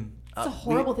 I mean, It's a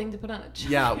horrible thing to put on a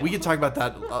child. yeah, we could talk about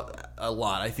that a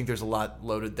lot. I think there's a lot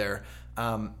loaded there.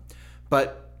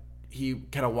 But he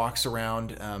kind of walks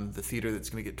around the theater that's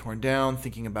going to get torn down,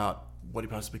 thinking about what he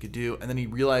possibly could do. And then he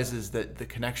realizes that the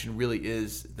connection really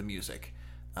is the music.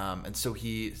 And so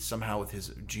he somehow, with his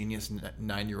genius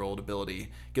 9-year-old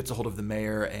ability, gets a hold of the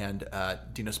mayor and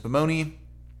Dino Spumoni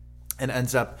and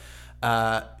ends up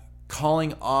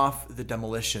calling off the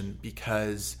demolition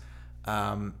because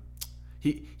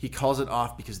he calls it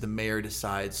off because the mayor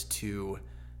decides to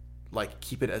like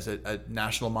keep it as a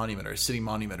national monument or a city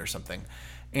monument or something.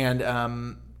 And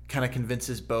kind of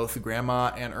convinces both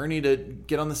Grandma and Ernie to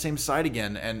get on the same side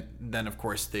again. And then, of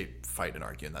course, they fight and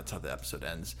argue, and that's how the episode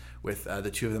ends, with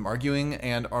the two of them arguing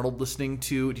and Arnold listening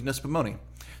to Dino Spumoni.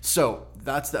 So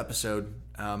that's the episode.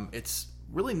 It's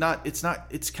really not, it's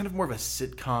kind of more of a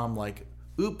sitcom, like,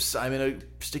 oops, I'm in a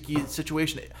sticky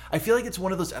situation. I feel like it's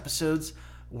one of those episodes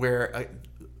where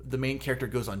the main character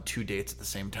goes on 2 dates at the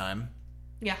same time.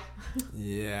 Yeah.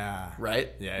 Yeah.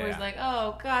 Right? Yeah. Where he's like,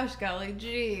 oh gosh, golly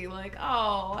gee, like,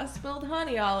 oh, I spilled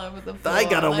honey all over the floor. I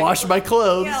gotta like, wash my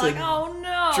clothes. Yeah, like, and oh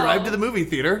no. drive to the movie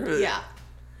theater. Yeah.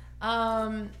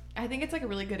 I think it's like a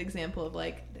really good example of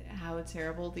like how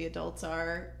terrible the adults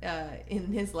are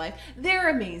in his life. They're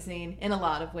amazing in a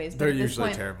lot of ways. But They're at this usually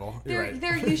point, terrible.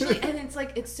 They're usually, and it's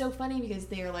like, it's so funny because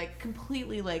they're like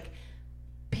completely like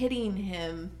pitting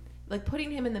him, like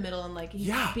putting him in the middle, and like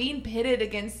he's being pitted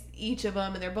against each of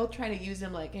them, and they're both trying to use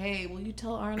him like, hey, will you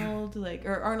tell Arnold, like,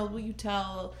 or Arnold, will you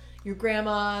tell your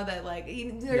grandma that like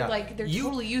they're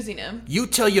totally using him. You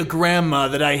tell your grandma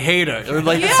that I hate her, or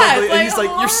like, and he's like,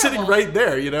 you're sitting right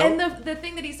there, you know. And the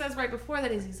thing that he says right before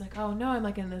that is he's like, oh no, I'm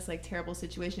like in this like terrible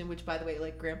situation, which by the way,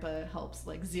 like Grandpa helps.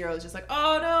 Like Zero is just like,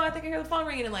 oh no, I think I hear the phone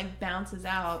ringing, and like bounces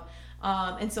out.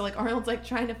 And so like Arnold's like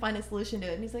trying to find a solution to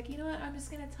it, and he's like, you know what, I'm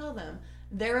just gonna tell them.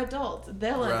 They're adults.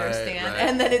 They'll understand. Right.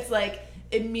 And then it's like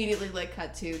immediately like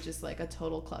cut to just like a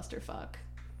total clusterfuck.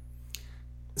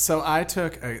 So I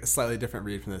took a slightly different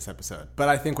read from this episode, but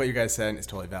I think what you guys said is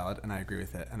totally valid, and I agree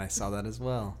with it, and I saw that as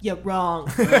well. Yeah,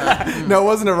 wrong. No, it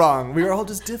wasn't a wrong. We were all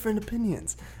just different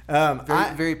opinions.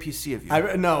 Very PC of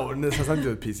you. No, this has nothing to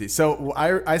do with PC. So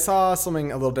I saw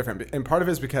something a little different, and part of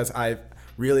it is because I've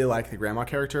really like the grandma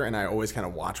character, and I always kind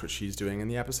of watch what she's doing in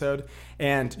the episode.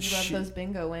 And You love those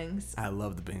bingo wings. I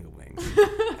love the bingo wings.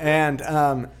 And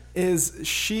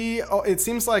it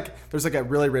seems like there's like a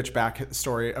really rich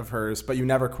backstory of hers, but you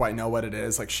never quite know what it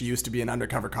is. Like she used to be an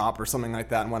undercover cop or something like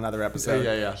that in one other episode.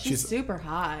 Yeah. She's super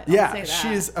hot. Yeah, I'll say that.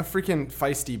 she's a freaking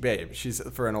feisty babe. She's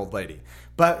for an old lady.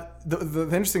 But the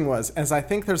interesting was, as I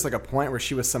think there's like a point where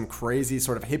she was some crazy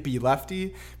sort of hippie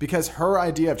lefty, because her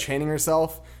idea of chaining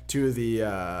herself to the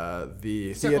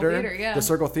theater, the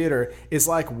Circle Theater, is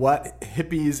like what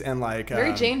hippies and like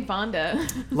very Jane Fonda,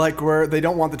 like where they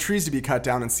don't want the trees to be cut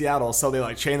down in Seattle, so they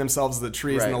like chain themselves to the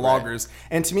trees and the loggers.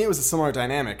 And to me, it was a similar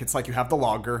dynamic. It's like you have the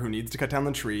logger who needs to cut down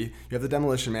the tree, you have the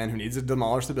demolition man who needs to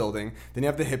demolish the building, then you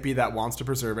have the hippie that wants to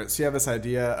preserve it. So you have this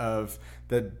idea of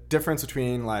the difference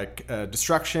between like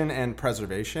destruction and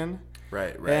preservation.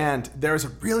 Right. And there's a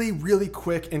really, really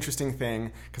quick, interesting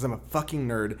thing, because I'm a fucking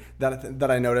nerd,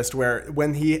 that I noticed, where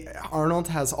when Arnold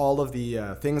has all of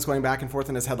the things going back and forth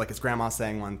in his head, like his grandma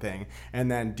saying one thing,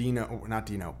 and then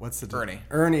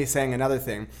Ernie saying another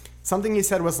thing. Something he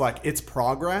said was like, "It's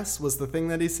progress," was the thing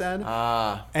that he said.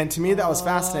 And to me, that was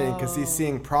fascinating, because he's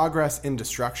seeing progress in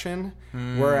destruction,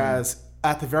 whereas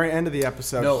at the very end of the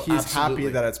episode, he's happy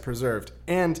that it's preserved.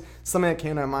 And something that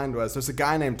came to my mind was, there's a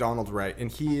guy named Donald Wright,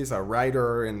 and he's a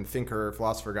writer and thinker,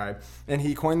 philosopher guy, and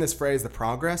he coined this phrase, the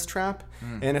progress trap,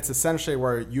 and it's essentially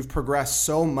where you've progressed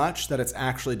so much that it's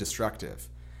actually destructive.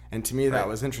 And to me, that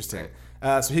was interesting.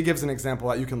 So he gives an example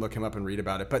that you can look him up and read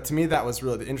about it. But to me, that was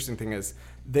really the interesting thing, is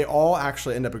they all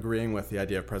actually end up agreeing with the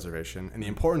idea of preservation and the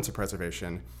importance of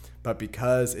preservation. But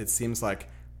because it seems like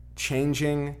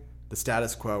changing the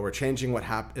status quo or changing what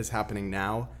is happening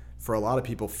now, for a lot of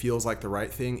people, feels like the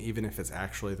right thing, even if it's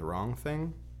actually the wrong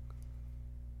thing.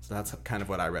 So that's kind of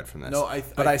what I read from this.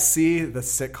 I see the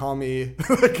sitcom-y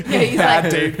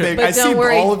date thing. But I don't see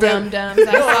worry, all of it. dum-dums.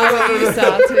 I saw what you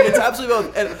saw too. It's absolutely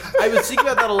both. And I was thinking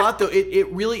about that a lot, though.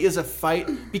 It really is a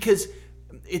fight, because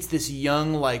it's this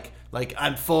young, like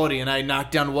I'm 40 and I knock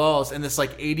down walls, and this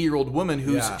like 80-year-old woman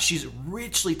who's she's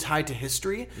richly tied to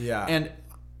history. Yeah. And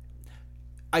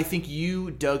I think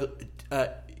you dug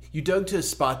to a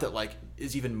spot that like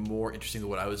is even more interesting than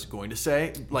what I was going to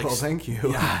say. Like, well, thank you.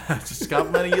 Yeah, just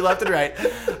complimenting you left and right.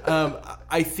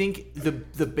 I think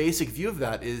the basic view of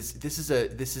that is this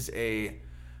is a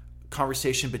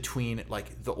conversation between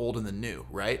like the old and the new,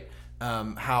 right?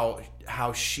 How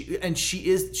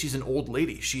she's an old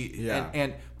lady.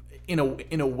 And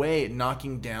in a way,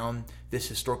 knocking down this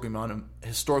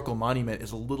historical monument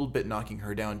is a little bit knocking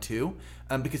her down too,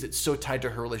 because it's so tied to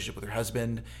her relationship with her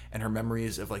husband and her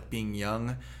memories of like being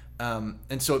young,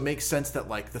 and so it makes sense that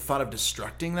like the thought of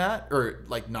destructing that or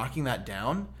like knocking that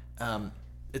down,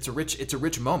 it's a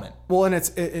rich moment. Well, and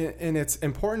it's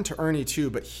important to Ernie too,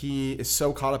 but he is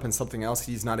so caught up in something else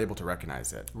he's not able to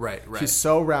recognize it. Right. He's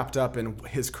so wrapped up in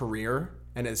his career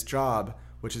and his job,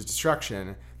 which is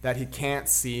destruction, that he can't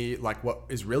see like what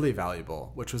is really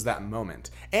valuable, which was that moment.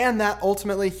 And that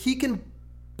ultimately he can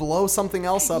blow something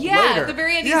else up later. At the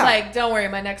very end he's like, don't worry,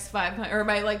 my next 500 or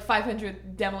my like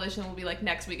 500 demolition will be like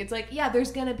next week. It's like,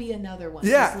 there's gonna be another one.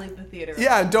 Just leave the theater.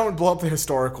 Yeah, and don't blow up the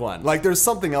historic one. Like there's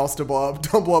something else to blow up.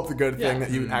 Don't blow up the good thing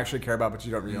that you actually care about but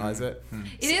you don't realize it.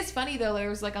 It is funny though, there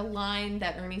was like a line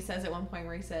that Ernie says at one point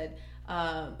where he said,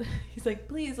 he's like,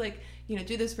 please, like,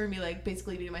 do this for me, like,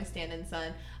 basically be my stand-in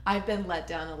son. I've been let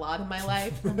down a lot in my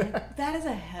life. I'm like, that is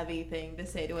a heavy thing to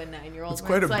say to a 9-year-old. It's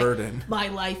quite a burden. My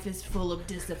life is full of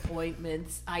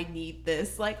disappointments. I need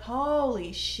this. Like,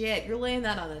 holy shit, you're laying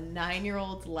that on a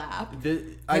 9-year-old's lap.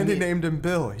 He named him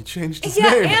Bill. He changed his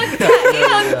name. And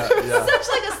such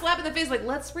like a slap in the face. Like,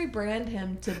 let's rebrand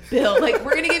him to Bill. Like,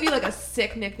 we're gonna give you like a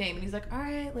sick nickname. And he's like, all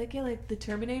right, like, like the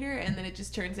Terminator. And then it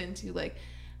just turns into like,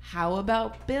 how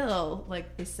about Bill?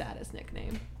 Like the saddest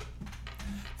nickname.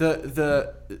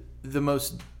 The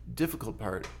most difficult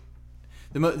part,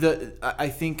 I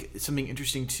think something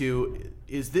interesting too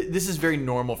is this is very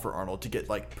normal for Arnold to get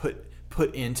like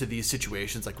put into these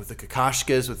situations, like with the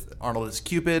Kokoschkas, with Arnold as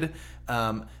Cupid.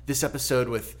 This episode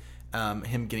with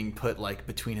him getting put like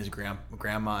between his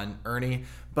grandma and Ernie.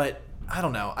 But I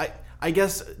don't know. I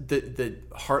guess the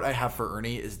heart I have for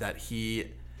Ernie is that he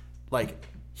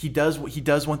does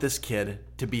want this kid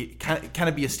to be kind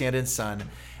of be a stand-in son,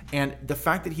 and the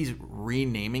fact that he's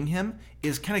renaming him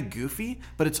is kind of goofy,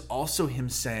 but it's also him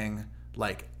saying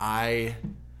like I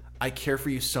care for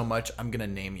you so much I'm gonna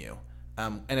name you,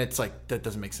 And it's like, that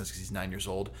doesn't make sense because he's 9 years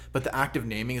old. But the act of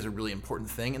naming is a really important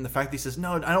thing. And the fact that he says,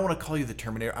 no, I don't want to call you the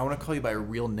Terminator. I want to call you by a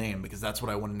real name because that's what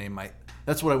I want to name my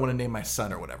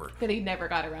son or whatever. But he never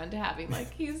got around to having,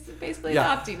 like, he's basically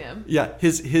adopting him. Yeah,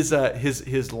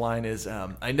 his line is,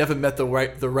 I never met the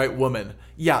right woman.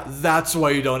 Yeah, that's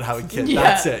why you don't have a kid. Yeah.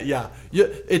 That's it. Yeah,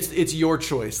 it's your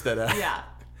choice that. Yeah.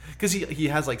 Because he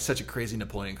has like such a crazy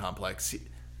Napoleon complex.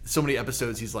 So many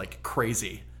episodes he's like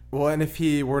crazy. Well, and if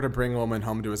he were to bring a woman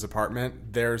home to his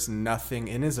apartment, there's nothing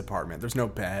in his apartment. There's no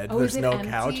bed. There's no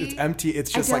couch. It's empty. It's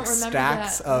just like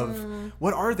stacks of...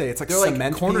 What are they? It's like they're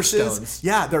cement like cornerstones. Pieces.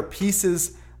 Yeah, they're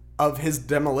pieces of his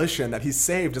demolition that he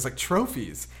saved as like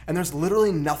trophies. And there's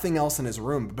literally nothing else in his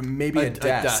room, but maybe a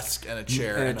desk and a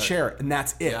chair. And a chair, and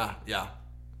that's it. Yeah.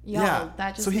 Yo,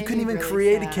 that just so he made couldn't me even really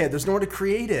create sad. a kid. There's nowhere to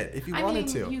create it if he wanted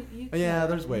to. You Yeah,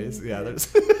 could. there's ways. Yeah, there's...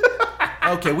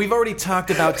 Okay, we've already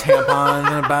talked about tampons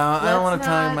and about... I don't want to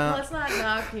talk about... Let's not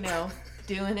knock,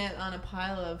 doing it on a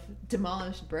pile of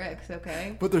demolished bricks,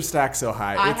 okay? But they're stacked so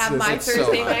high. I have my so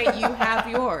Thursday high. night, you have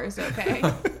yours, okay?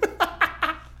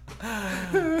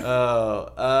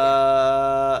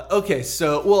 Okay,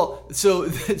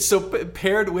 so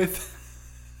paired with...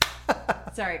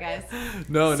 Sorry, guys.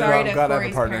 No, Sorry I'm to glad I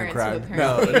have a Corey's partner in parents who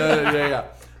crime. apparently Yeah.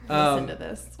 listen to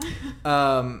this.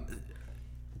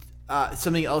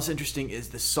 Something else interesting is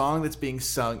the song that's being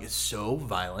sung is so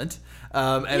violent,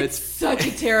 and It's such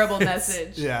a terrible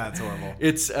message. Yeah, it's horrible.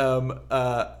 it's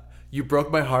you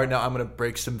broke my heart, now I'm gonna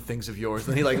break some things of yours.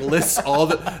 And he like lists all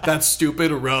that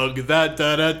stupid rug, that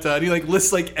da. And he like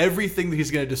lists like everything that he's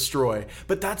gonna destroy.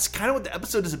 But that's kind of what the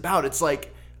episode is about. It's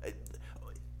like,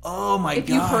 oh my gosh, If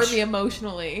you hurt me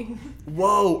emotionally.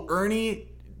 whoa, Ernie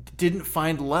didn't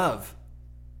find love.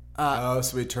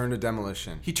 So he turned to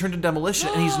demolition. He turned to demolition,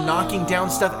 and he's knocking down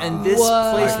stuff. And this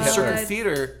What? place, Like the Circuit Hitler.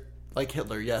 Theater, like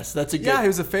Hitler. Yes, that's a good. Yeah, he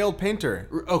was a failed painter.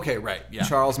 Okay, right. Yeah.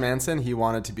 Charles Manson, he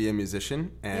wanted to be a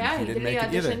musician, and Yeah, he he didn't did the make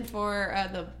it either. audition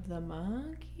for the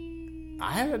monkey.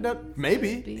 I don't know.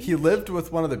 Maybe. He lived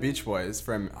with one of the Beach Boys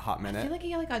for a hot I minute. feel like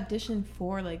he auditioned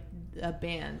for like a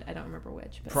band. I don't remember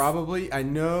which. But Probably. I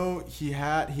know he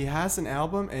has an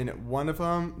album, and one of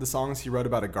them, the songs he wrote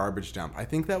about a garbage dump. I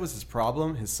think that was his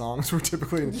problem. His songs were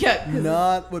typically Yeah, 'cause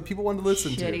not what people wanted to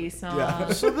listen to. shitty songs. Yeah.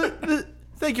 So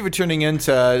thank you for tuning in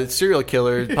to Serial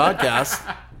Killer Podcast.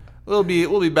 We'll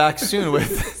be back soon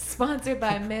with. Sponsored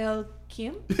by Mail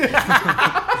Kim.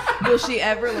 Will she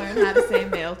ever learn how to say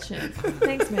MailChimp?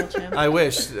 Thanks, MailChimp. I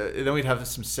wish. Then we'd have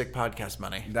some sick podcast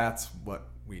money. That's what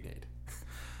we need.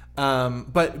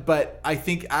 But I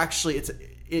think actually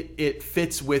it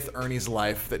fits with Ernie's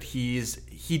life that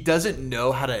he doesn't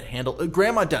know how to handle.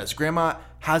 Grandma does. Grandma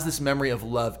has this memory of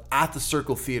love at the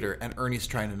Circle Theater, and Ernie's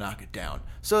trying to knock it down.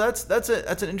 So that's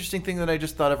an interesting thing that I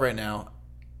just thought of right now.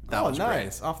 That was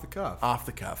nice. great. Off the cuff. Off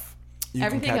the cuff. You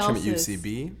Everything can catch him at else is-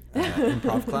 UCB,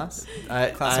 improv class.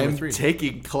 Class number I'm 3.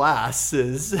 taking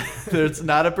classes. It's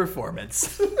not a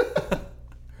performance.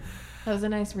 That was a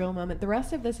nice real moment. The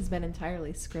rest of this has been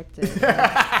entirely scripted.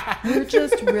 We're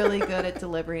just really good at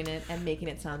delivering it and making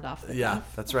it sound off the Yeah,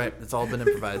 cuff. that's right. It's all been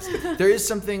improvised. There is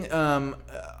something.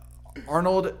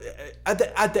 Arnold at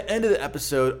the end of the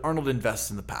episode, Arnold invests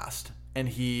in the past, and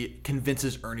he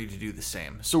convinces Ernie to do the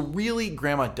same. So really,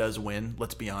 Grandma does win.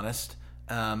 Let's be honest.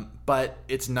 But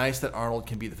it's nice that Arnold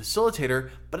can be the facilitator.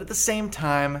 But at the same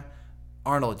time,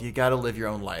 Arnold, you got to live your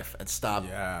own life and stop.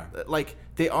 Yeah. Like,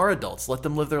 they are adults. Let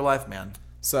them live their life, man.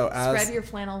 So as Spread your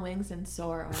flannel wings and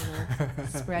soar, Arnold.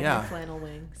 Spread Yeah. your flannel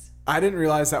wings. I didn't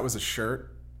realize that was a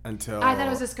shirt until I thought it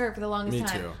was a skirt for the longest Me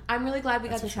time. too. I'm really glad we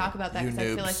got That's to a talk about that You because I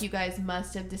feel noobs. like you guys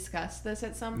must have discussed this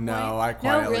at some point. No, I No,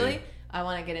 quietly- really? I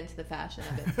want to get into the fashion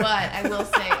of it. But I will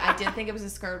say, I did think it was a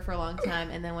skirt for a long time.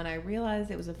 And then when I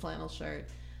realized it was a flannel shirt,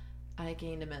 I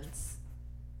gained immense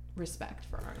respect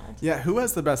for Arnold. Yeah, who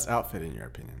has the best outfit in your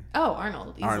opinion? Oh,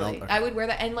 Arnold, easily. Arnold, okay. I would wear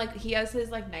that. And, like, he has his,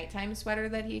 like, nighttime sweater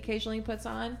that he occasionally puts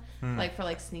on, Hmm. like, for,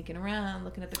 like, sneaking around,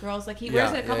 looking at the girls. Like, he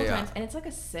wears it a couple yeah. times, and it's, like,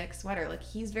 a sick sweater. Like,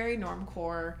 he's very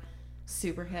normcore,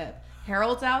 super hip.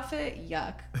 Harold's outfit,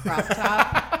 yuck. Crop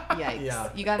top, yikes. Yeah.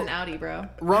 You got an Audi, bro.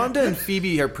 Rhonda and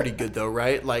Phoebe are pretty good, though,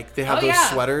 right? Like, they have Oh, those yeah.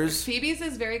 sweaters. Phoebe's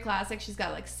is very classic. She's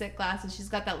got, like, sick glasses. She's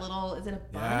got that little, is it a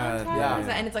bun Yeah, on top? yeah. Is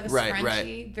that- and it's, like, a Right, scrunchie.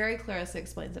 right. Very Clarissa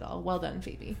explains it all. Well done,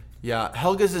 Phoebe. Yeah,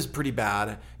 Helga's is pretty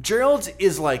bad. Gerald's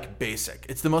is, like, basic.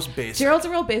 It's the most basic. Gerald's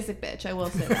a real basic bitch, I will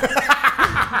say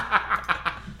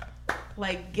that.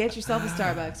 Like, get yourself a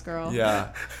Starbucks, girl. Yeah.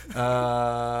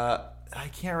 I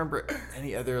can't remember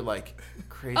any other, like,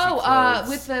 crazy Oh, clothes.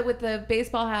 with the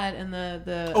baseball hat and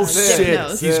the Oh, stick Sid.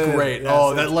 nose. He's Sid. great. Yeah, Oh,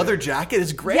 Sid's that leather great. jacket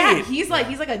is great. Yeah, he's like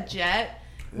a jet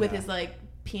with his like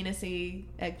penis-y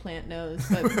eggplant nose,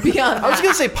 but beyond that. I was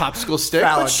gonna say popsicle stick,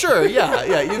 but sure,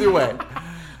 yeah. Either way.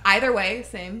 Either way,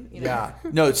 same. You know. Yeah.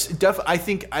 No, it's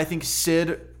definitely. I think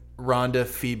Sid, Rhonda,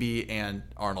 Phoebe, and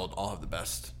Arnold all have the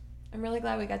best. I'm really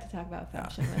glad we got to talk about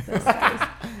fashion with this, guys.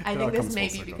 I think this comes may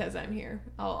full be circle. because I'm here.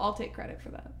 I'll take credit for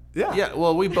that. Yeah. Yeah.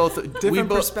 Well, we both Different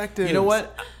perspectives. You know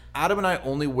what? Adam and I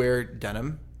only wear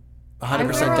denim. 100% I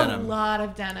wear denim. a lot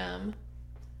of denim.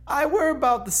 I wear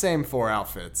about the same 4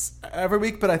 outfits every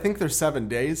week, but I think there's 7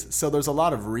 days, so there's a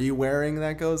lot of re-wearing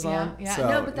that goes on. Yeah. So,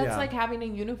 No, but that's yeah. like having a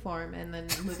uniform and then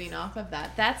moving off of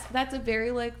that. That's a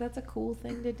very that's a cool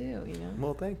thing to do, you know.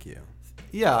 Well, thank you.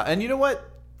 Yeah, and you know what?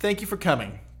 Thank you for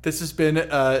coming. This has been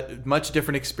a much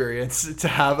different experience to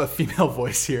have a female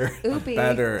voice here. Oopie.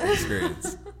 Better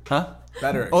experience. Huh?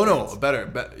 Better Oh experience. no,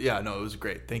 better. Yeah, no, it was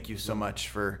great. Thank you so much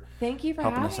for Thank you for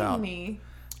helping us out. having me.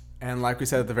 And like we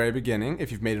said at the very beginning,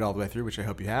 if you've made it all the way through, which I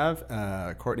hope you have,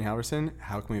 Courtney Halverson,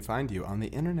 how can we find you on the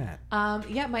internet?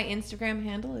 Yeah, my Instagram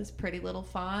handle is Pretty Little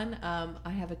Fawn.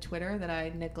 I have a Twitter that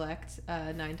I neglect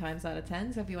 9 times out of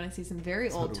 10. So if you want to see some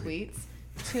very old tweets,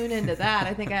 tune into that.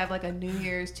 I think I have like a New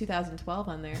Year's 2012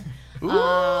 on there.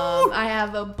 I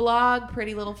have a blog,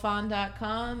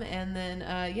 prettylittlefawn.com, and then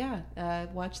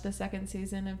watch the 2nd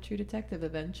season of True Detective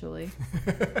eventually.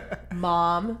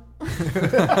 Mom.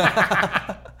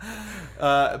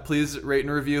 Please rate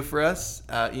and review for us.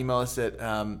 Email us at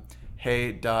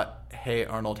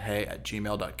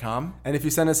hey.heyarnoldhey@gmail.com. And if you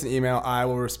send us an email, I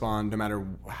will respond no matter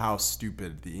how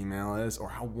stupid the email is or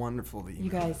how wonderful the email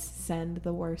You guys is. send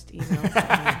the worst emails to me.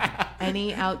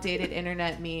 Any outdated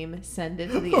internet meme, send it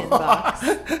to the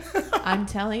inbox. I'm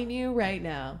telling you right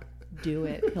now, do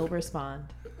it. He'll respond.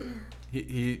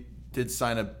 He did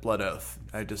sign a blood oath.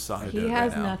 I just saw him do He it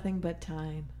has right now. nothing but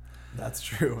time. That's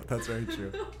true. That's very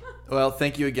true. Well,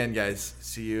 thank you again, guys.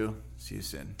 See you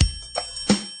soon.